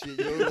OVO and shit.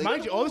 Yo, like,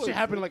 Mind you, all this shit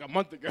happened like a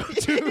month ago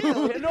too.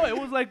 Yeah, no, it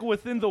was like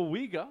within the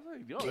week. I was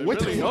like, yo, it What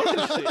really the knows fuck?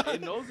 this shit.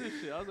 It knows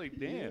this shit. I was like,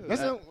 damn.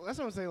 That's what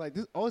I'm saying. Like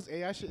this, all this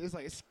AI shit is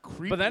like it's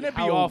creepy. But then it'd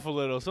be how- off a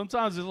little.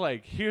 Sometimes it's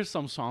like, here's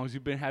some songs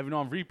you've been having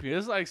on repeat.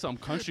 It's like some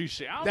country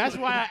shit. That's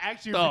why I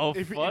asked you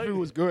if it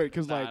was good,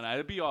 because like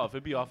it'd be off.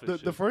 It'd be off.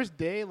 the first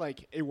day,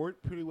 like it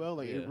worked pretty well.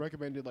 Like it Yeah.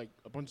 recommended like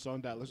a bunch of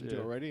songs that I listened to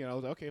Yeah. already, and I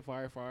was like, okay,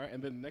 fire.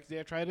 And then the next day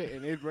I tried it,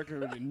 and it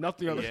recommended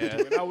nothing I listened Yeah.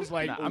 to, and I was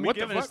like, I mean, what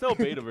the given fuck? it's still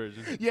beta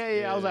version.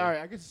 Yeah, I was like, all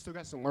right, I guess it still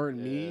got some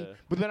learn me. Yeah.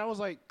 But then I was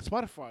like,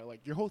 Spotify,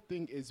 like your whole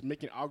thing is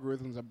making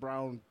algorithms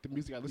around the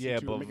music I listen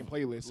to but and making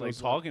playlists. So like it's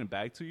talking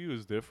back to you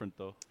is different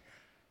though.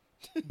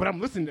 but I'm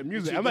listening to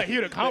music. I'm not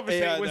here to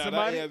conversate with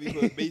somebody. Yeah, he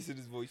put bass in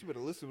his voice. You better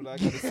listen when I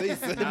gotta say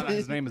something.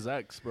 His name is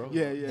X, bro.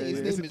 Yeah. His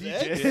It's a name is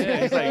DJ. X?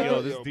 Yeah, he's like,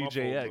 yo, this Yo, my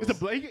DJ fault, X. It's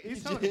a black. He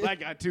sounds like a black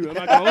guy too. I'm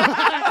not gonna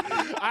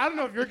lie. I don't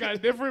know if your guy's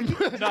different.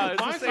 But No,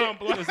 it's mine the, same, sound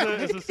black.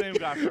 it's the same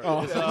guy. For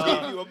Oh. it's,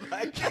 You a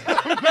black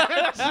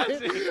guy.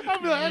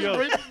 I'm like, Yo.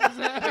 that's racist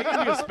as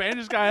hell. a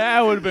Spanish guy,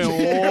 that would have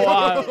been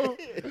wild.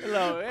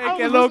 Hello, hey, I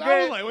que was lo I was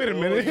que? like, wait a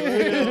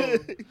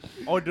minute.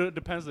 Or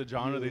depends the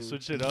genre. They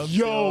switch it up.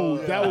 Yo,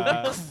 that would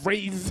Yeah. be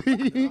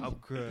crazy. I'm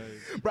crazy.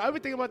 Bro, I've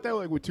been thinking about that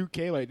like with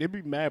 2K. Like, they'd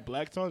be mad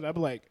black songs. I'd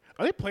be like,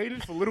 are they playing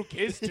this for little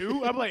kids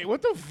too? I'm like,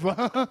 what the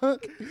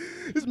fuck?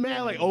 This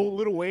mad like old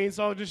Lil Wayne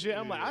songs and shit.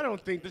 I'm like, I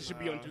don't think this should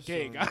be on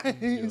 2K,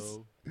 guys.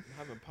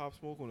 Having Pop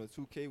Smoke on a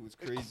 2K was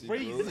crazy.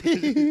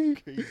 Crazy.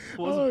 Crazy.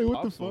 Oh,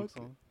 what the fuck?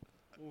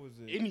 What was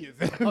it? Any of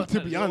them, to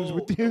be honest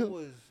with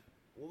you.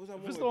 What was that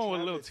If one it's with the one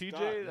with Lil Travis TJ,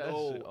 Scott? that's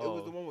No, it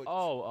was the one with. what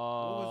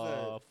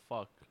was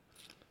fuck.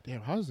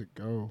 Damn, how does it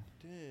go?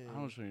 Damn. I don't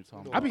know what you're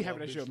talking No, I about. be having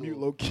that bitch shit on mute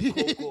Lil low key.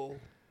 Coco.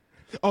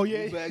 Oh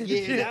yeah, You back,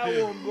 yeah,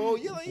 that one, bro.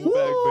 You're like, Who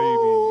back,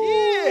 baby?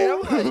 yeah.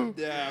 I'm like,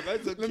 damn,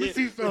 that's a Let me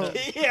see some.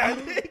 Yeah.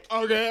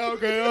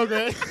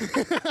 Okay.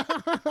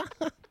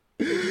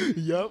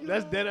 Yup,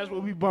 that's dead. That's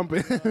what we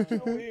bumping.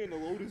 We in the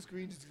loading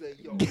screen, just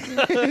like, yo.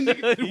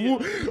 We're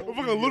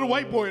fucking a little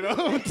white boy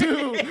though,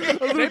 too. A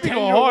little They be 10-year-old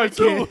going hard, white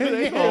too. kid.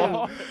 They go Yeah.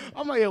 hard.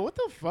 I'm like, yo, what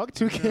the fuck,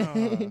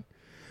 2K?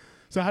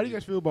 So how do you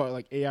guys feel about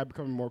like AI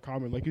becoming more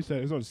common? Like you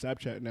said, it's on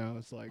Snapchat now.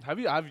 It's like,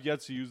 I've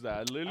yet to use that. I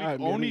literally I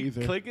haven't only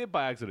either. click it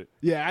by accident.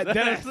 yeah,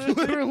 that's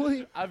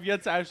literally. I've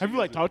yet to actually. Have you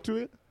like use it. talked to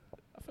it?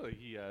 I feel like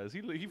he has.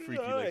 He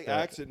freaky Yeah, like that.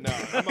 Action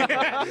now. I'm not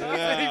gonna-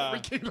 yeah.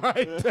 Freaking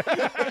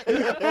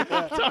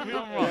right. Tell me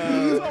I'm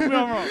wrong. Tell me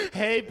I'm wrong.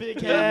 Hey, big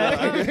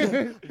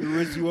head. You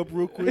rinse you up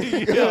real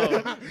quick?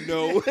 Yo.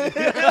 No.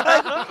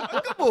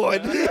 Come on.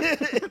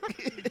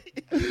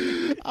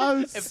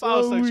 I'm If I so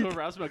was sexual weak.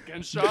 harassment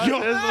against Sean,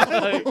 Yo.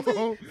 it's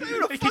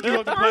like, They kick you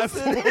off the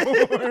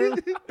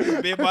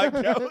platform. Man, my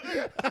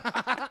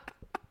couch.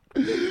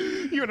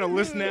 You're on a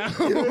list now.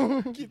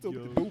 Keep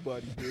talking to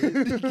nobody,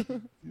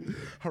 dude.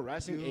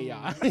 Harassing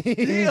AI.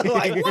 Yeah,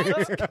 like,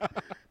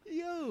 what?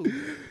 Yo.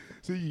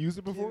 So you used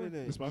it before? The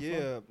smartphone?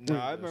 Yeah, Wait,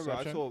 nah, I remember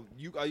I Snapchat? saw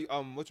you.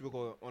 What you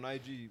call it on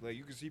IG? Like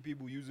you can see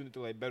people using it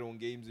to like bet on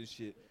games and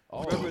shit.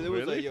 Oh, remember there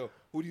was really? like, yo,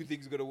 who do you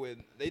think is gonna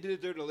win? They did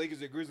it during the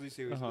Lakers and Grizzlies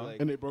series. Uh-huh. Like,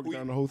 And they broke who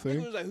down you- the whole I think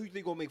thing? It was like, who you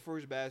think gonna make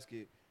first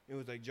basket? It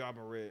was like Ja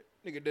Morant.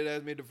 Nigga dead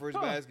ass made the first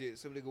basket.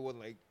 Some nigga won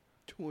like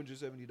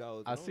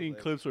 $270. I've seen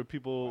clips where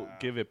people wow.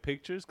 give it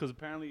pictures because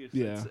apparently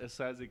it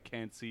says it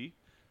can't see,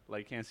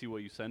 like can't see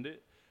what you send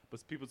it.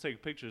 But people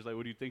take pictures like,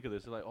 what do you think of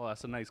this? They're like, oh,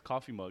 that's a nice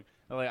coffee mug.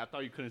 And like, I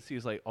thought you couldn't see.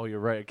 It's like, oh, you're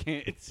right, I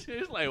can't. It's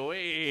like,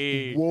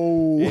 wait.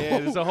 Whoa. Yeah,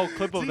 there's a whole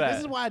clip of See, that.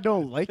 this is why I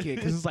don't like it,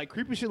 because it's like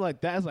creepy shit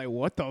like that. It's like,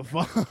 what the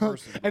fuck?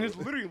 And it's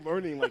literally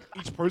learning like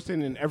each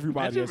person and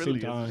everybody Imagine at the same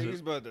really time.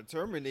 Niggas about to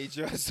terminate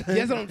you. That's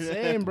what I'm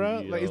saying,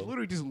 bro. Like, it's Yo.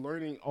 literally just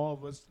learning all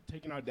of us,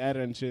 taking our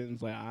data and shit. And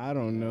it's like, I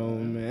don't know,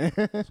 man.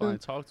 That's why I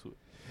talk to it.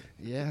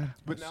 Yeah.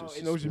 But That's now so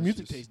it knows your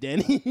music suspicious.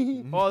 taste,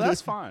 Danny. Oh,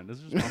 that's fine.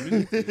 This is just my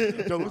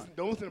music. Don't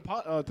listen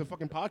to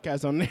fucking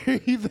podcasts on there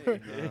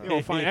either. You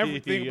don't find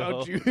everything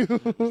about you.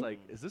 It's like,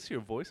 is this your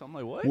voice? I'm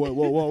like, what?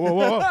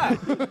 Whoa.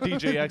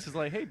 DJ X is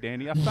like, hey,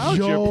 Danny, I found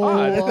Yo, your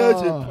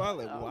pod.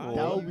 Probably, wow.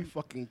 That would be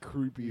fucking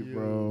creepy,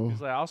 bro.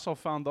 He's like, I also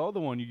found the other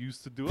one you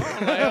used to do.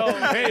 I'm like,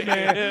 oh, hey,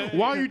 man.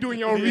 Why are you doing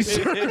your own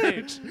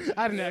research?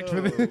 I didn't ask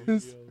for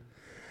this.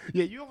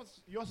 Yeah, you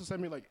also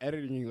sent me like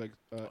editing like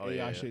Oh, AI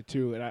yeah. shit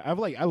too, and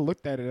I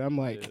looked at it. And I'm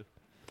like, Yeah.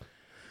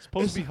 It's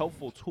supposed to be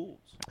helpful tools.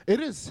 it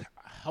is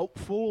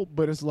helpful,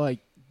 but it's like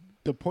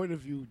the point of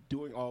view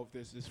doing all of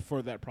this is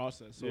for that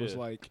process. So it's Yeah.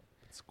 like,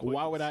 It's quick,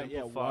 why would I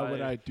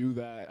simplify, do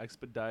that?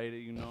 expedite it,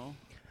 you know?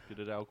 Get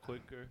it out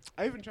quicker.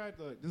 I even tried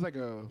there's like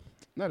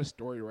not a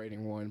story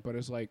writing one, but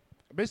it's like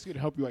basically to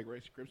help you like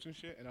write scripts and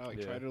shit. And I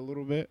Yeah. tried it a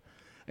little bit,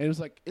 and it's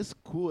like it's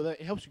cool.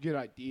 That it helps you get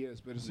ideas,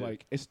 but it's Yeah.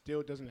 like it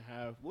still doesn't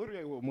have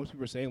literally what most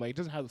people are saying. Like it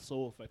doesn't have the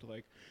soul effect.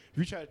 Like if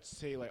you try to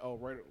say like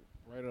write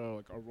a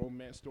like a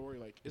romance story,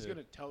 like it's Yeah.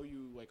 gonna tell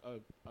you like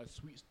a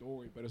sweet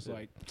story, but it's Yeah.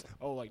 like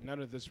like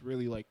none of this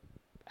really like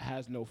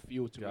has no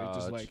feel to it. It's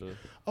just like Gotcha.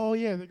 oh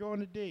yeah, they go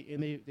on a date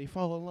and they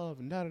fall in love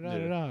and da da da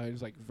Yeah. da da.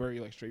 It's like very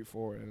like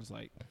straightforward, and it's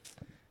like,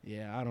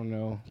 yeah, I don't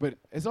know, but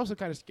it's also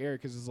kind of scary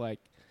because it's like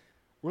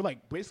we're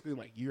like basically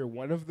like year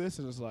one of this,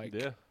 and it's like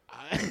Yeah.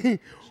 This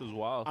is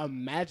wild.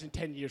 Imagine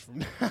 10 years from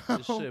now.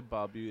 This shit,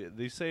 Bobby.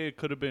 They say it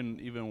could have been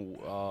even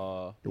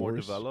more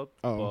Worse? developed,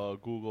 Oh.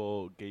 but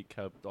Google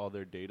gatekept all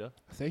their data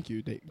Thank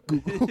you,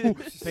 Google.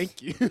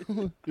 Thank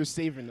you. You're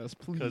saving us,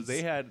 please.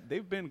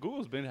 because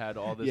Google's been had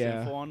all this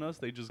Yeah. info on us.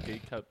 They just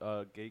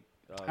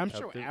I'm kept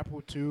sure it.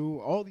 Apple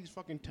too. All these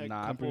fucking tech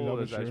Nah, companies. Apple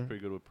I'm is actually sure.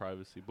 pretty good with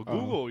privacy, but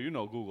Oh.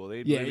 Google,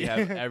 they Yeah, really yeah.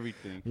 have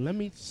everything. Let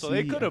me So see.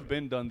 they could have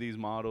been done these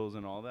models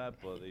and all that,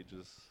 but they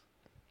just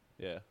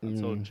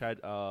until Mm.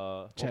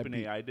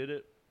 OpenAI did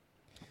it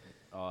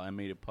and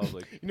made it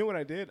public. You know what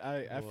I did?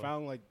 I What?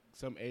 found like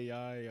some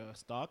AI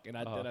stock, and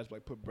I Uh-huh. did as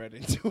like put bread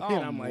into it. Oh,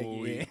 and I'm like,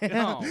 Maury.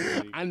 yeah. Oh,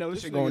 Maury. I know this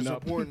This shit going nigga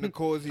up. supporting the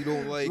cause he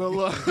don't like. Look,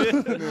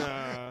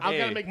 Nah. I Hey.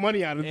 gotta make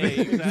money out of Hey,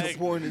 this. exactly.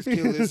 Supporting his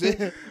killers.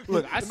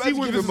 Look, I see Imagine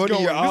where giving this is money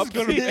going. to your This is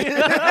gonna be.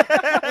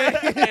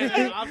 And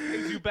then I'll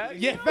take you back.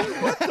 Yeah.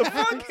 What the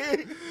fuck?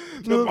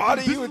 The Look, body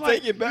this you is would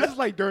like, take it back. This is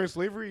like during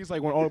slavery. It's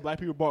like when all the black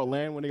people bought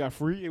land when they got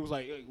free. It was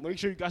like, make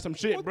sure you got some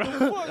shit, What bro. the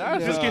fuck?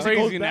 That's Just a in case it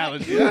goes crazy back.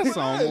 analogy. That's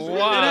some That's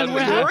wild.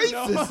 what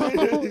Racist.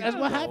 happened. That's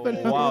what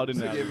happened. Wild Nigga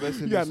analogy. invested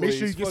You in gotta make sure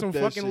slaves. you get Fuck some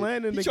that fucking shit.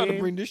 land in He the trying to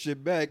game. bring this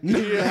shit back. Oh,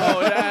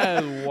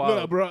 that's Look,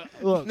 wild. bro.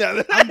 Look, Now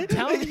that- I'm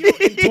telling you,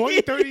 in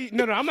 20, 30.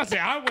 No, I'm not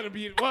saying I want to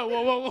be.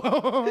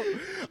 Whoa.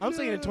 I'm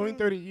saying in 20,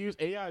 30 years,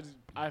 AI is.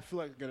 I feel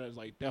like it's gonna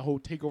like that whole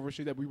takeover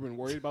shit that we've been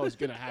worried about is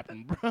gonna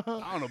happen, bro. I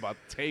don't know about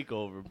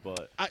takeover,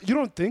 but You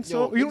don't think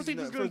so? Yo, You don't niggas think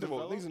this not- is gonna First of all,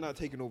 develop? niggas are not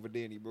taking over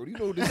Danny, bro. You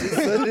know what this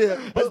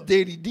is? That's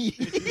Danny D.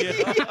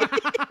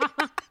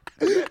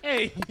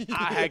 Hey,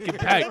 I hack it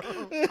back.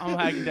 I'm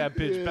hacking that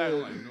bitch back.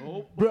 I'm like,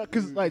 nope. bro,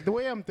 because like the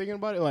way I'm thinking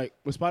about it, like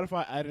with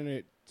Spotify adding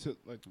it to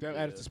like them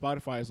added to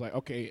Spotify is like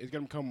okay, it's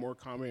gonna become more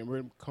common and we're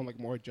gonna become like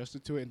more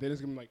adjusted to it, and then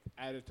it's gonna like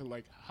added to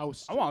like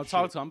house. I want to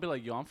talk shit. to him. Be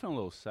like, yo, I'm feeling a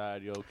little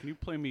sad, yo. Can you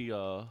play me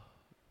Or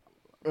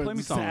play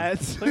me something? sad.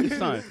 Play me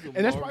something.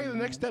 And that's probably the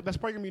next step. That's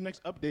probably gonna be the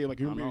next update. Like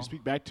you're I gonna be able know. to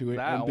speak back to it,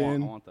 That, and I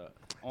then want that.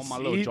 On my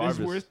see, little this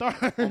is where it Jarvis.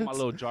 starts. On my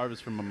little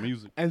Jarvis from my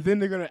music. And then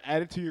they're gonna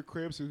add it to your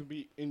crib, so it's gonna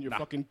be in your Nah.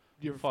 fucking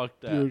your. Fuck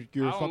that.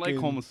 Your I don't like fucking-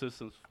 home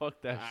assistants.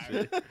 Fuck that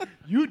shit.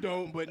 You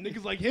don't, but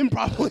niggas like him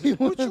probably.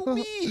 What you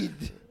mean?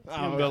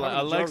 Yeah, but like,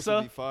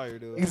 Alexa? Be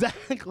fired, though.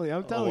 Exactly,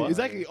 I'm telling you. what?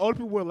 Exactly. All the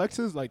people with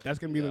Alexas, like that's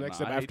gonna be the Yeah, next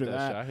nah, step I hate after that.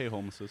 that. Shit. I hate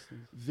home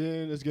assistants.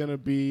 Then it's gonna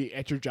be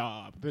at your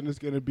job. Then it's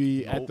gonna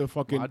be at Nope. the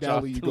fucking My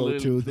job deli you literally go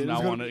to. does Then not it's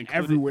gonna wanna be include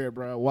it. everywhere,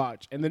 bro.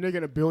 Watch. And then they're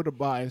gonna build a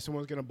bot, and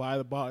someone's gonna buy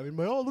the bot. And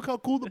they're like, oh, look how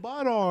cool the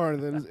bot are.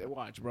 And then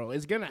watch, bro.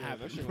 It's gonna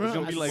happen. that shit bro. It's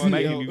gonna I be like see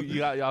Megan. it.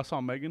 Y'all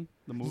saw Megan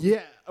the movie?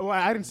 Yeah. Well,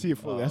 I didn't see it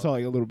fully. I saw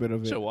like a little bit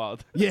of it. Shit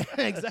wild. Yeah,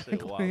 wild.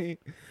 exactly.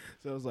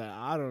 So I was like,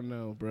 I don't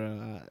know,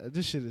 bro.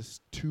 This shit is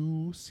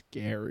too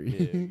scary.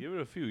 Yeah, give it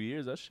a few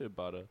years. That shit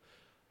about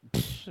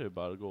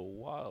to go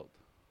wild.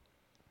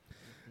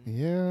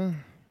 Yeah.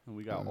 And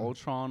we got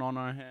Ultron on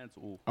our hands.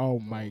 Ooh. Oh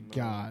my no.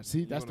 God. See,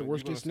 You that's the gonna-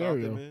 worst you case gonna stop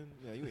scenario. that, man?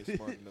 Yeah, you ain't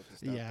smart enough to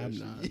stop Yeah, that I'm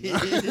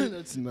shit. not.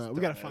 That's not.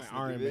 We gotta find Stop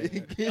Iron that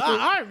Man. nigga.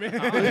 Iron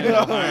Man. Ain't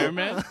no Iron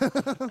Man.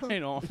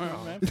 Ain't no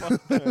Iron Man.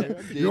 Fuck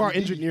that. You are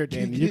engineer,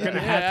 Danny. You're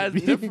gonna Yeah, have to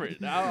that's be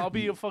different. I'll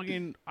be a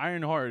fucking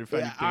Iron Heart if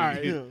Yeah,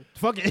 anything. all right.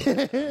 Fuck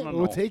it. don't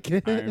We'll know. take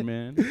it. Iron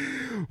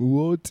Man.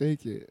 We'll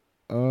take it.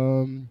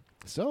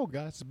 So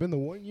guys, it's been the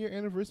 1 year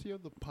anniversary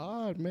of the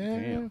pod,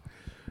 man. Damn.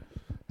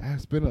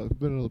 It's been a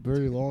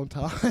very long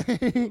time.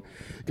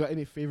 Got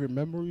any favorite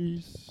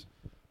memories?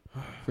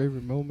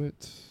 Favorite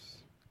moments?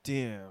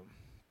 Damn,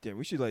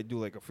 we should like do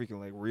like a freaking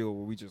like reel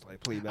where we just like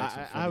play back some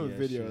I have a funny ass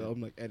video shit. that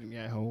I'm like editing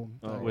at home.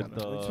 Oh, with we're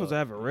the- supposed to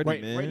have it ready,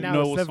 Right, man. right now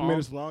know it's what 7 song?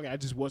 minutes long. I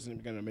just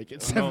wasn't gonna make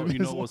it 7 You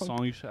minutes know what long.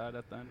 song you should add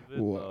at the end of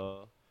it?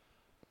 What?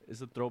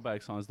 It's a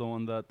throwback song. It's the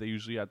one that they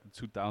usually at the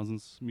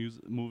 2000s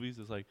movies.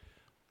 It's like,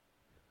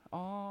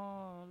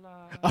 all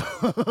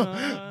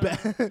I'm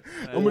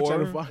gonna try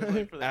to Or-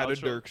 find. Add a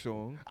Dirk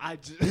song. I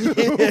just,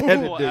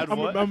 Add I'm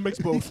what? gonna mix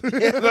both.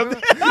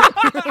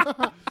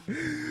 A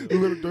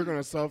little Dirk on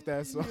a soft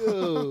ass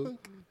song.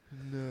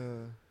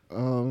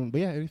 Nah. But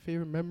yeah, any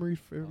favorite memories,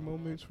 favorite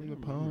moments from the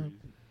pond?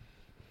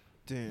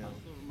 Damn. I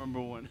still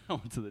remember when I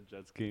went to the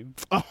Jets game.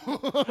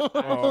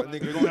 Oh,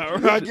 nigga,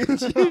 not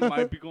Rockets. I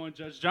might be going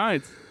Jets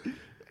Giants.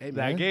 Hey,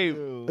 That man.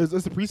 game. It's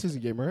the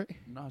preseason game, right?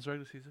 No, it's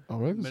regular season. Oh,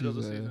 regular Middle of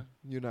the season. season.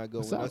 You're not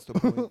going. What's up? That's the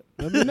point.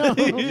 Let me know.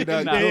 You're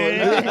not Nah.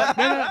 going.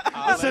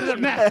 I'll Set it let up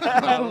you-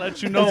 now. I'll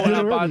let you know when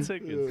I buy Ready.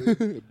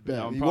 tickets. Bet.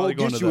 I'm He probably won't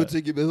going get to you a that.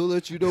 ticket, but he'll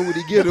let you know when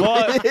he get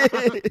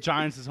him. But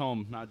Giants is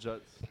home, not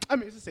Jets. I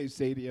mean, it's the same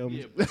stadium.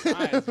 Yeah, but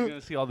Giants. You're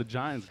gonna see all the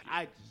Giants.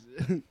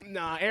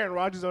 Nah, Aaron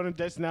Rodgers on the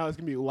Jets now. It's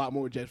gonna be a lot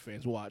more Jets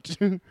fans. Watch.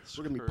 We're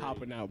gonna be Crazy.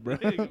 popping out, bro.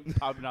 They're gonna be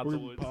popping out We're the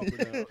gonna be woods. popping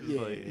out. Just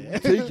Yeah.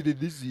 like- Taking it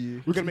this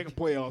year. We're gonna make a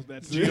playoffs.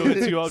 That's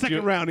Gio- second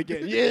Gio- round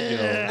again.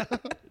 Yeah.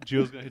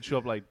 Gio's gonna hit you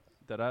up like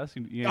that ass.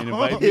 You ain't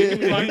Oh, invite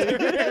me.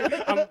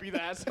 yeah. I'm gonna be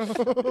the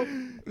asshole.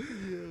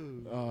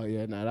 Oh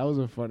yeah, nah, that was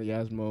a funny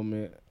ass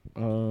moment.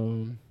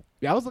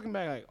 Yeah, I was looking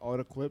back like all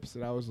the clips,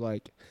 and I was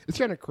like, it's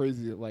kind of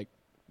crazy. That, like,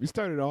 we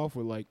started off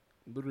with like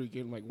literally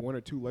getting like 1 or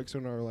 2 likes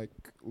on our like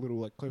little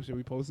like clips that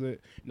we posted.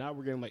 Now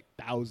we're getting like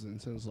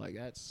thousands, and it's like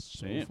that's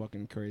so Damn.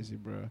 fucking crazy,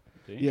 bro.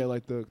 Yeah,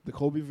 like the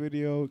Kobe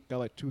video got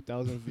like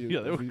 2,000 views. Yeah,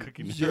 they were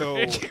cooking. Yo,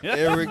 Eric.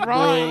 Eric, bro.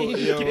 Right.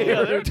 Yo,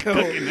 Yeah, they're don't-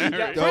 cooking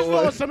Eric. First of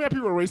all, don't- some of that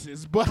people are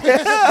racist, but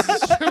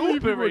some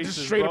people are racist, just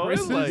straight up bro.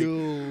 It's racist. like-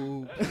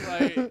 Yo.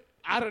 Like,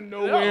 Out of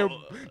nowhere, Yo.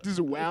 just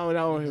wowing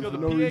out on him yo, for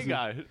the no PA reason.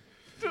 guy.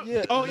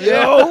 Yeah. Oh, Yo,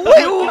 yeah.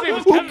 wait,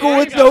 was who Kevin coinc-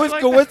 Eric. no, I was it's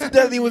like-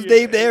 coincidentally was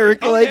named Eric.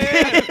 Oh, Like,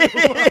 yeah.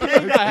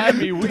 That guy had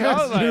me weak. I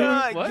was like,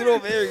 God, what? get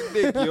off Eric's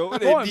dick, yo.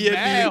 And Going then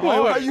mad DM me,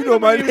 hard. how you know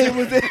my name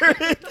was Eric?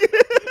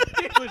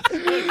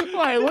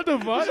 Like, what the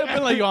fuck? I've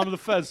been like, yo, I'm the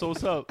Fed, so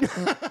what's up?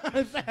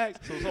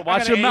 Facts. So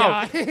watch your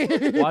mouth.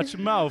 Watch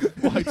your mouth.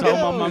 Why you talking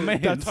about my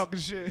man? That talking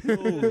shit. Oh,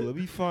 let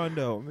me find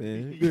out,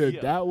 man. Yeah,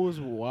 Yeah. that was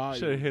wild.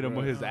 Should have hit him bro.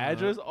 with his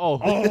address.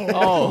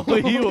 Oh,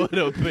 he would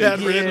have been. That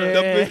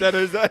random that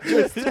is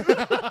address.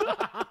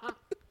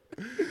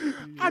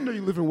 I know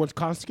you live in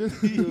Wisconsin.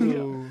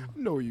 Yo. I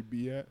know where you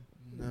be at.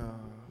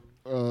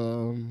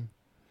 Nah.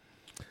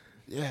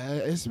 Yeah,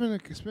 it's been a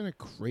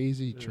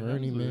crazy It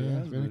journey, has been, man. it It's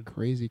has been a been.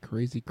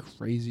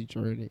 crazy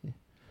journey.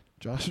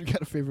 Josh, you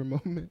got a favorite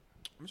moment?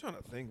 I'm trying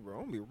to think, bro.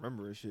 I don't be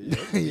remembering shit. Yo.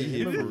 I be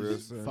here for real,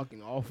 It's son.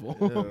 fucking awful.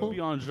 Yeah. Be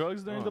on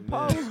drugs during Oh, the man.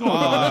 pod. What's going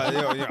on?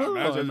 Yo, yo,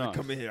 imagine no. if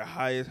you come in here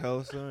high as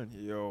hell, son.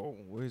 Yo,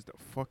 where's the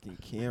fucking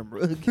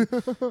camera?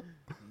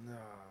 Nah.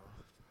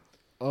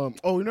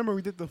 Remember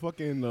we did the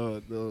fucking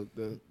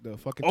the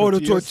fucking Oh, the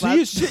tortilla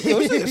tortilla slap? shit. Yo,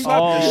 this nigga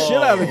slapped the Oh. shit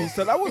out of me,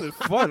 son. That wasn't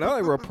fun. I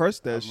like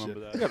repressed that I shit.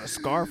 remember that. I got a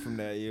scar from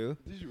that, yo.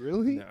 Did you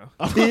really? No.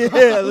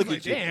 Yeah, look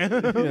at you. Damn. Yeah,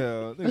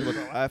 niggas about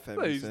to laugh at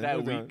me, He's son. that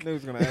Niggas weak.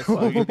 Niggas gonna ask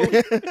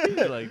me.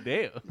 You're like,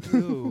 damn.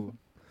 Yo,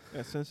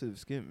 got sensitive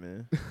skin,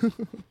 man.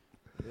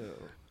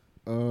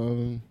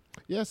 Yo.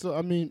 Yeah, so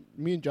I mean,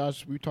 me and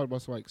Josh, we talked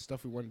about some like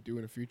stuff we want to do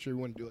in the future. We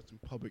want to do like some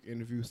public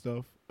interview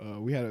stuff.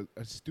 We had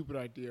a stupid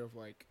idea of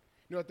like,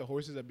 you know, like the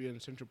horses that be in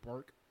Central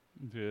Park.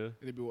 Yeah. And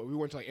they'd be, we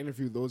want to like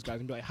interview those guys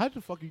and be like, how the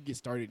fuck you get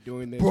started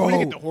doing this? Bro, Where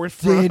you get the horse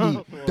from?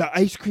 Danny, the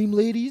ice cream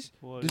ladies,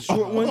 What? the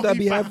short Oh, ones that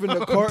be you having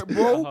the cart,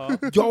 bro. Uh-huh.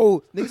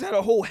 Yo, niggas had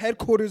a whole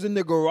headquarters in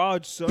the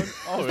garage, son.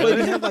 Oh, This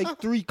lady had like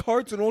 3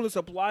 carts and all the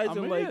supplies I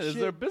and mean, like yeah, it's shit.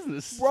 their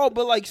business. Bro,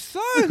 but like,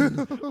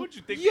 son, What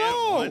you think?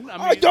 yo, they have one?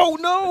 I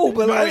don't know,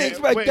 but I didn't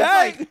expect wait,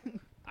 that. it's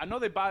I know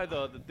they buy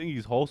the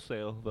thingies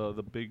wholesale,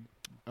 the big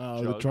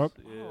The jugs. truck?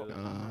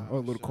 Yeah. Or a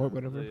little court,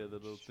 whatever. Yeah, the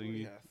little We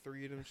thingy. had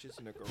 3 of them shits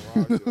in the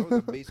garage. Yo. That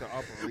was the base of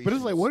operations. But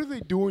it's like, what are they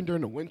doing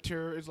during the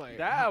winter? It's like,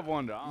 That I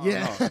wonder. I don't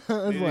yeah. know. It's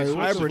They like, switch what's the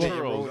the hibernating, fuck?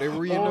 bro. They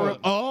re- Or,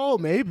 oh,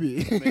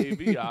 maybe.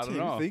 Maybe I don't You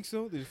know. think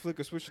so? Did you flick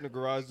a switch in the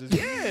garage? Just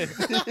Yeah.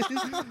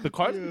 The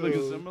cards be looking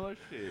Yo. similar.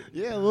 Shit.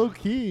 Yeah, low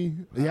key.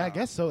 Yeah, I Wow.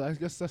 guess so. I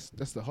guess that's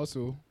the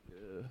hustle. Yeah.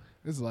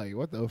 It's like,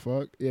 what the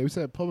fuck? Yeah, we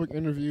said public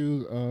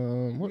interviews.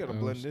 You What gotta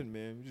else? blend in,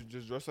 man. You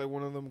just dress like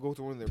one of them, go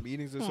to one of their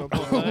meetings or something.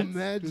 Oh, What?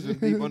 Just some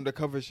deep imagine.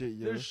 undercover shit,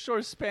 yo. There's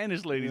short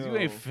Spanish ladies. You Yo.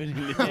 ain't fitting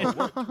in.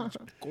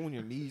 Go on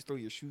your knees, throw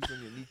your shoes on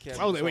your kneecaps.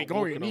 I was like, and wait, start go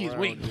on your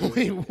walking knees. around,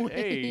 Wait, yo. wait.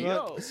 Hey,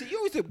 yo. See, you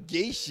always have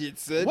gay shit,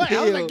 son. What?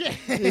 I was Yo. like,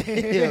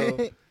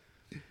 Yo.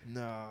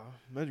 Nah,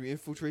 imagine we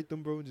infiltrate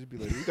them, bro, and just be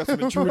like, we got some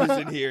intruders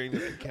in here. And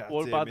like, God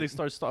What damn about it. they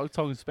start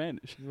talking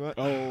Spanish? What?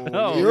 Oh,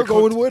 No. You're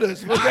going with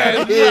us. Fuck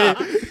out of Yeah.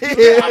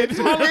 here. I'm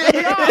taller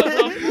than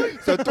y'all.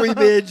 It's a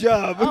 3-man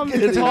job. I'm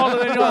Get it? taller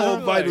than y'all. All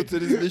I'm vital like- to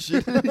this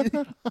mission.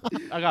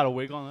 I got a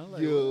wig on. I'm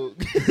like, Yo.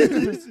 Say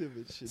this,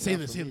 say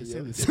this, say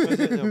this.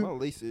 Yeah, my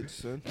lace itch,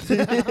 son.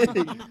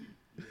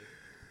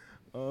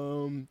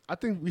 I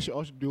think we should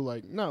also do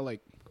like not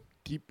like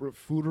deep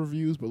food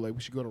reviews, but like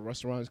we should go to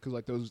restaurants because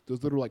like those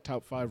little like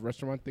top 5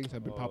 restaurant things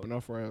have been Oh, popping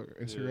up for our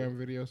Instagram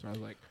videos. So I was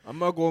like, I'm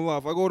not gonna lie.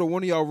 If I go to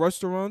one of y'all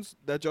restaurants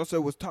that y'all said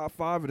was top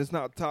 5 and it's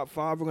not top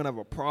 5, we're gonna have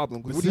a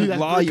problem. 'Cause But what see, are you that's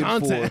lying good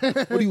content. for?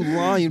 What are you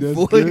lying that's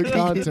for? good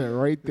content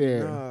right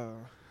there. Nah.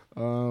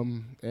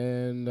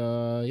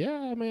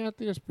 Yeah, I mean, I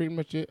think that's pretty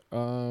much it.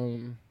 Yeah,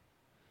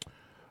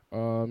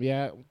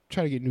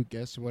 try to get new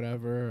guests or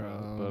whatever.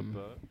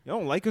 Y'all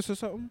don't like us or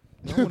something?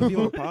 Y'all want to be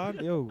on the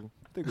pod? Yo,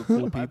 I think we're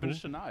cool what happened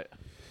people. to Shania?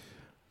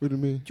 What do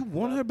you mean? You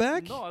want her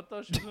back? No, I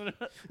thought she was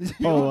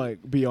gonna. Oh, like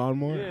Beyond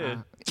More?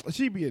 Yeah.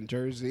 She be in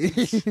Jersey.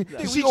 Think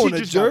She- we going to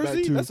just got back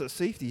Jersey? too. That's a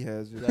safety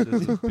hazard. That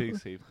is a big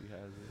safety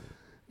hazard.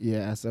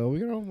 Yeah, so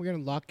we're gonna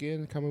lock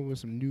in, come up with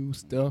some new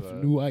stuff,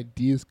 Right. new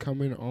ideas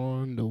coming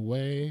on the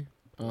way.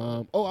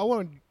 I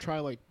want to try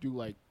like do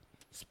like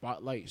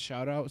spotlight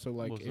shout out. So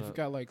like What's if you that?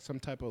 got like some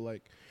type of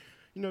like,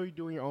 you know, you're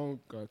doing your own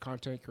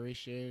content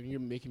creation, you're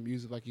making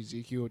music like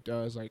Ezekiel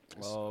does, like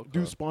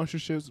do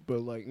sponsorships, but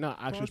like not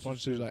actual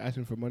sponsorships, like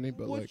asking for money,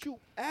 but what like you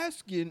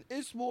asking?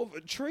 It's more of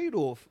a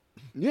trade-off.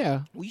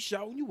 yeah. We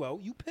shouting you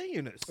out. You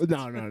paying us.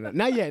 No, not yet. Nah,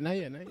 Not yeah, yet.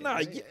 man, Not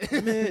this yet,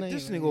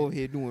 nigga not over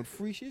here doing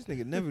free shit. This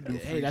nigga never do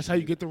yet. free Hey, that's how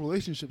you shit. get the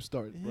relationship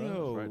started, bro.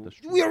 Yo, Right, that's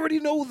true. we already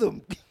know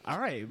them. All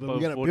right, but But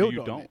we gotta what do build you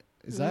on don't? it.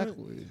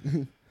 Exactly.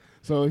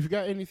 So if you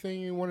got anything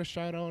you want to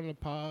shout out on the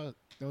pod,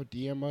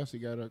 DM us.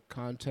 You got a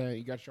content.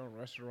 You got your own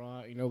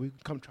restaurant. You know, we can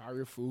come try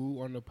your food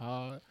on the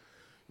pod.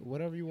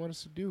 whatever you want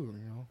us to do,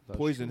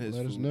 Poison his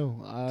let food. us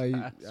know.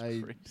 That's I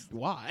crazy.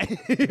 why?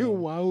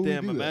 Why would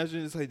Damn, we do that?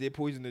 imagine it's like they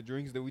poison the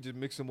drinks, then we just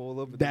mix them all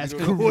up. And That's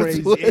then we don't know what's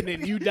crazy. what. And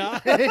then you die.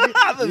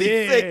 That'd be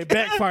Yeah, sick.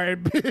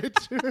 backfired,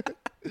 bitch.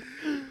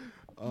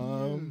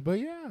 But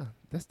yeah,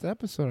 that's the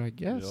episode, I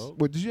guess. Yup.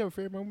 What, did you have a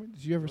favorite moment?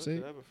 Did you ever What, say did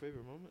it? I have a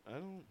favorite moment? I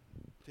don't.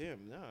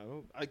 Damn, nah, I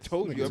don't. I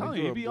told you. I'm I'm telling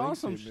you, gonna it'd be blank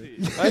awesome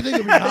statement. shit. I think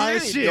it'd be high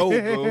as It shit.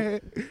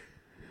 ain't dope,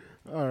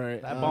 All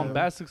right. That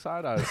bombastic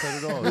side eye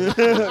said it all.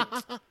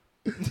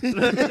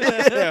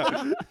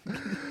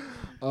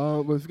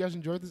 But if you guys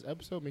enjoyed this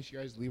episode, make sure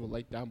you guys leave a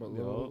like down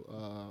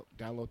below.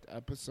 Download the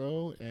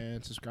episode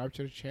and subscribe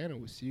to the channel.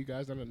 We'll see you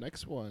guys on the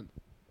next one.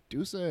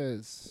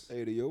 Deuces.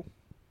 Hey, yo.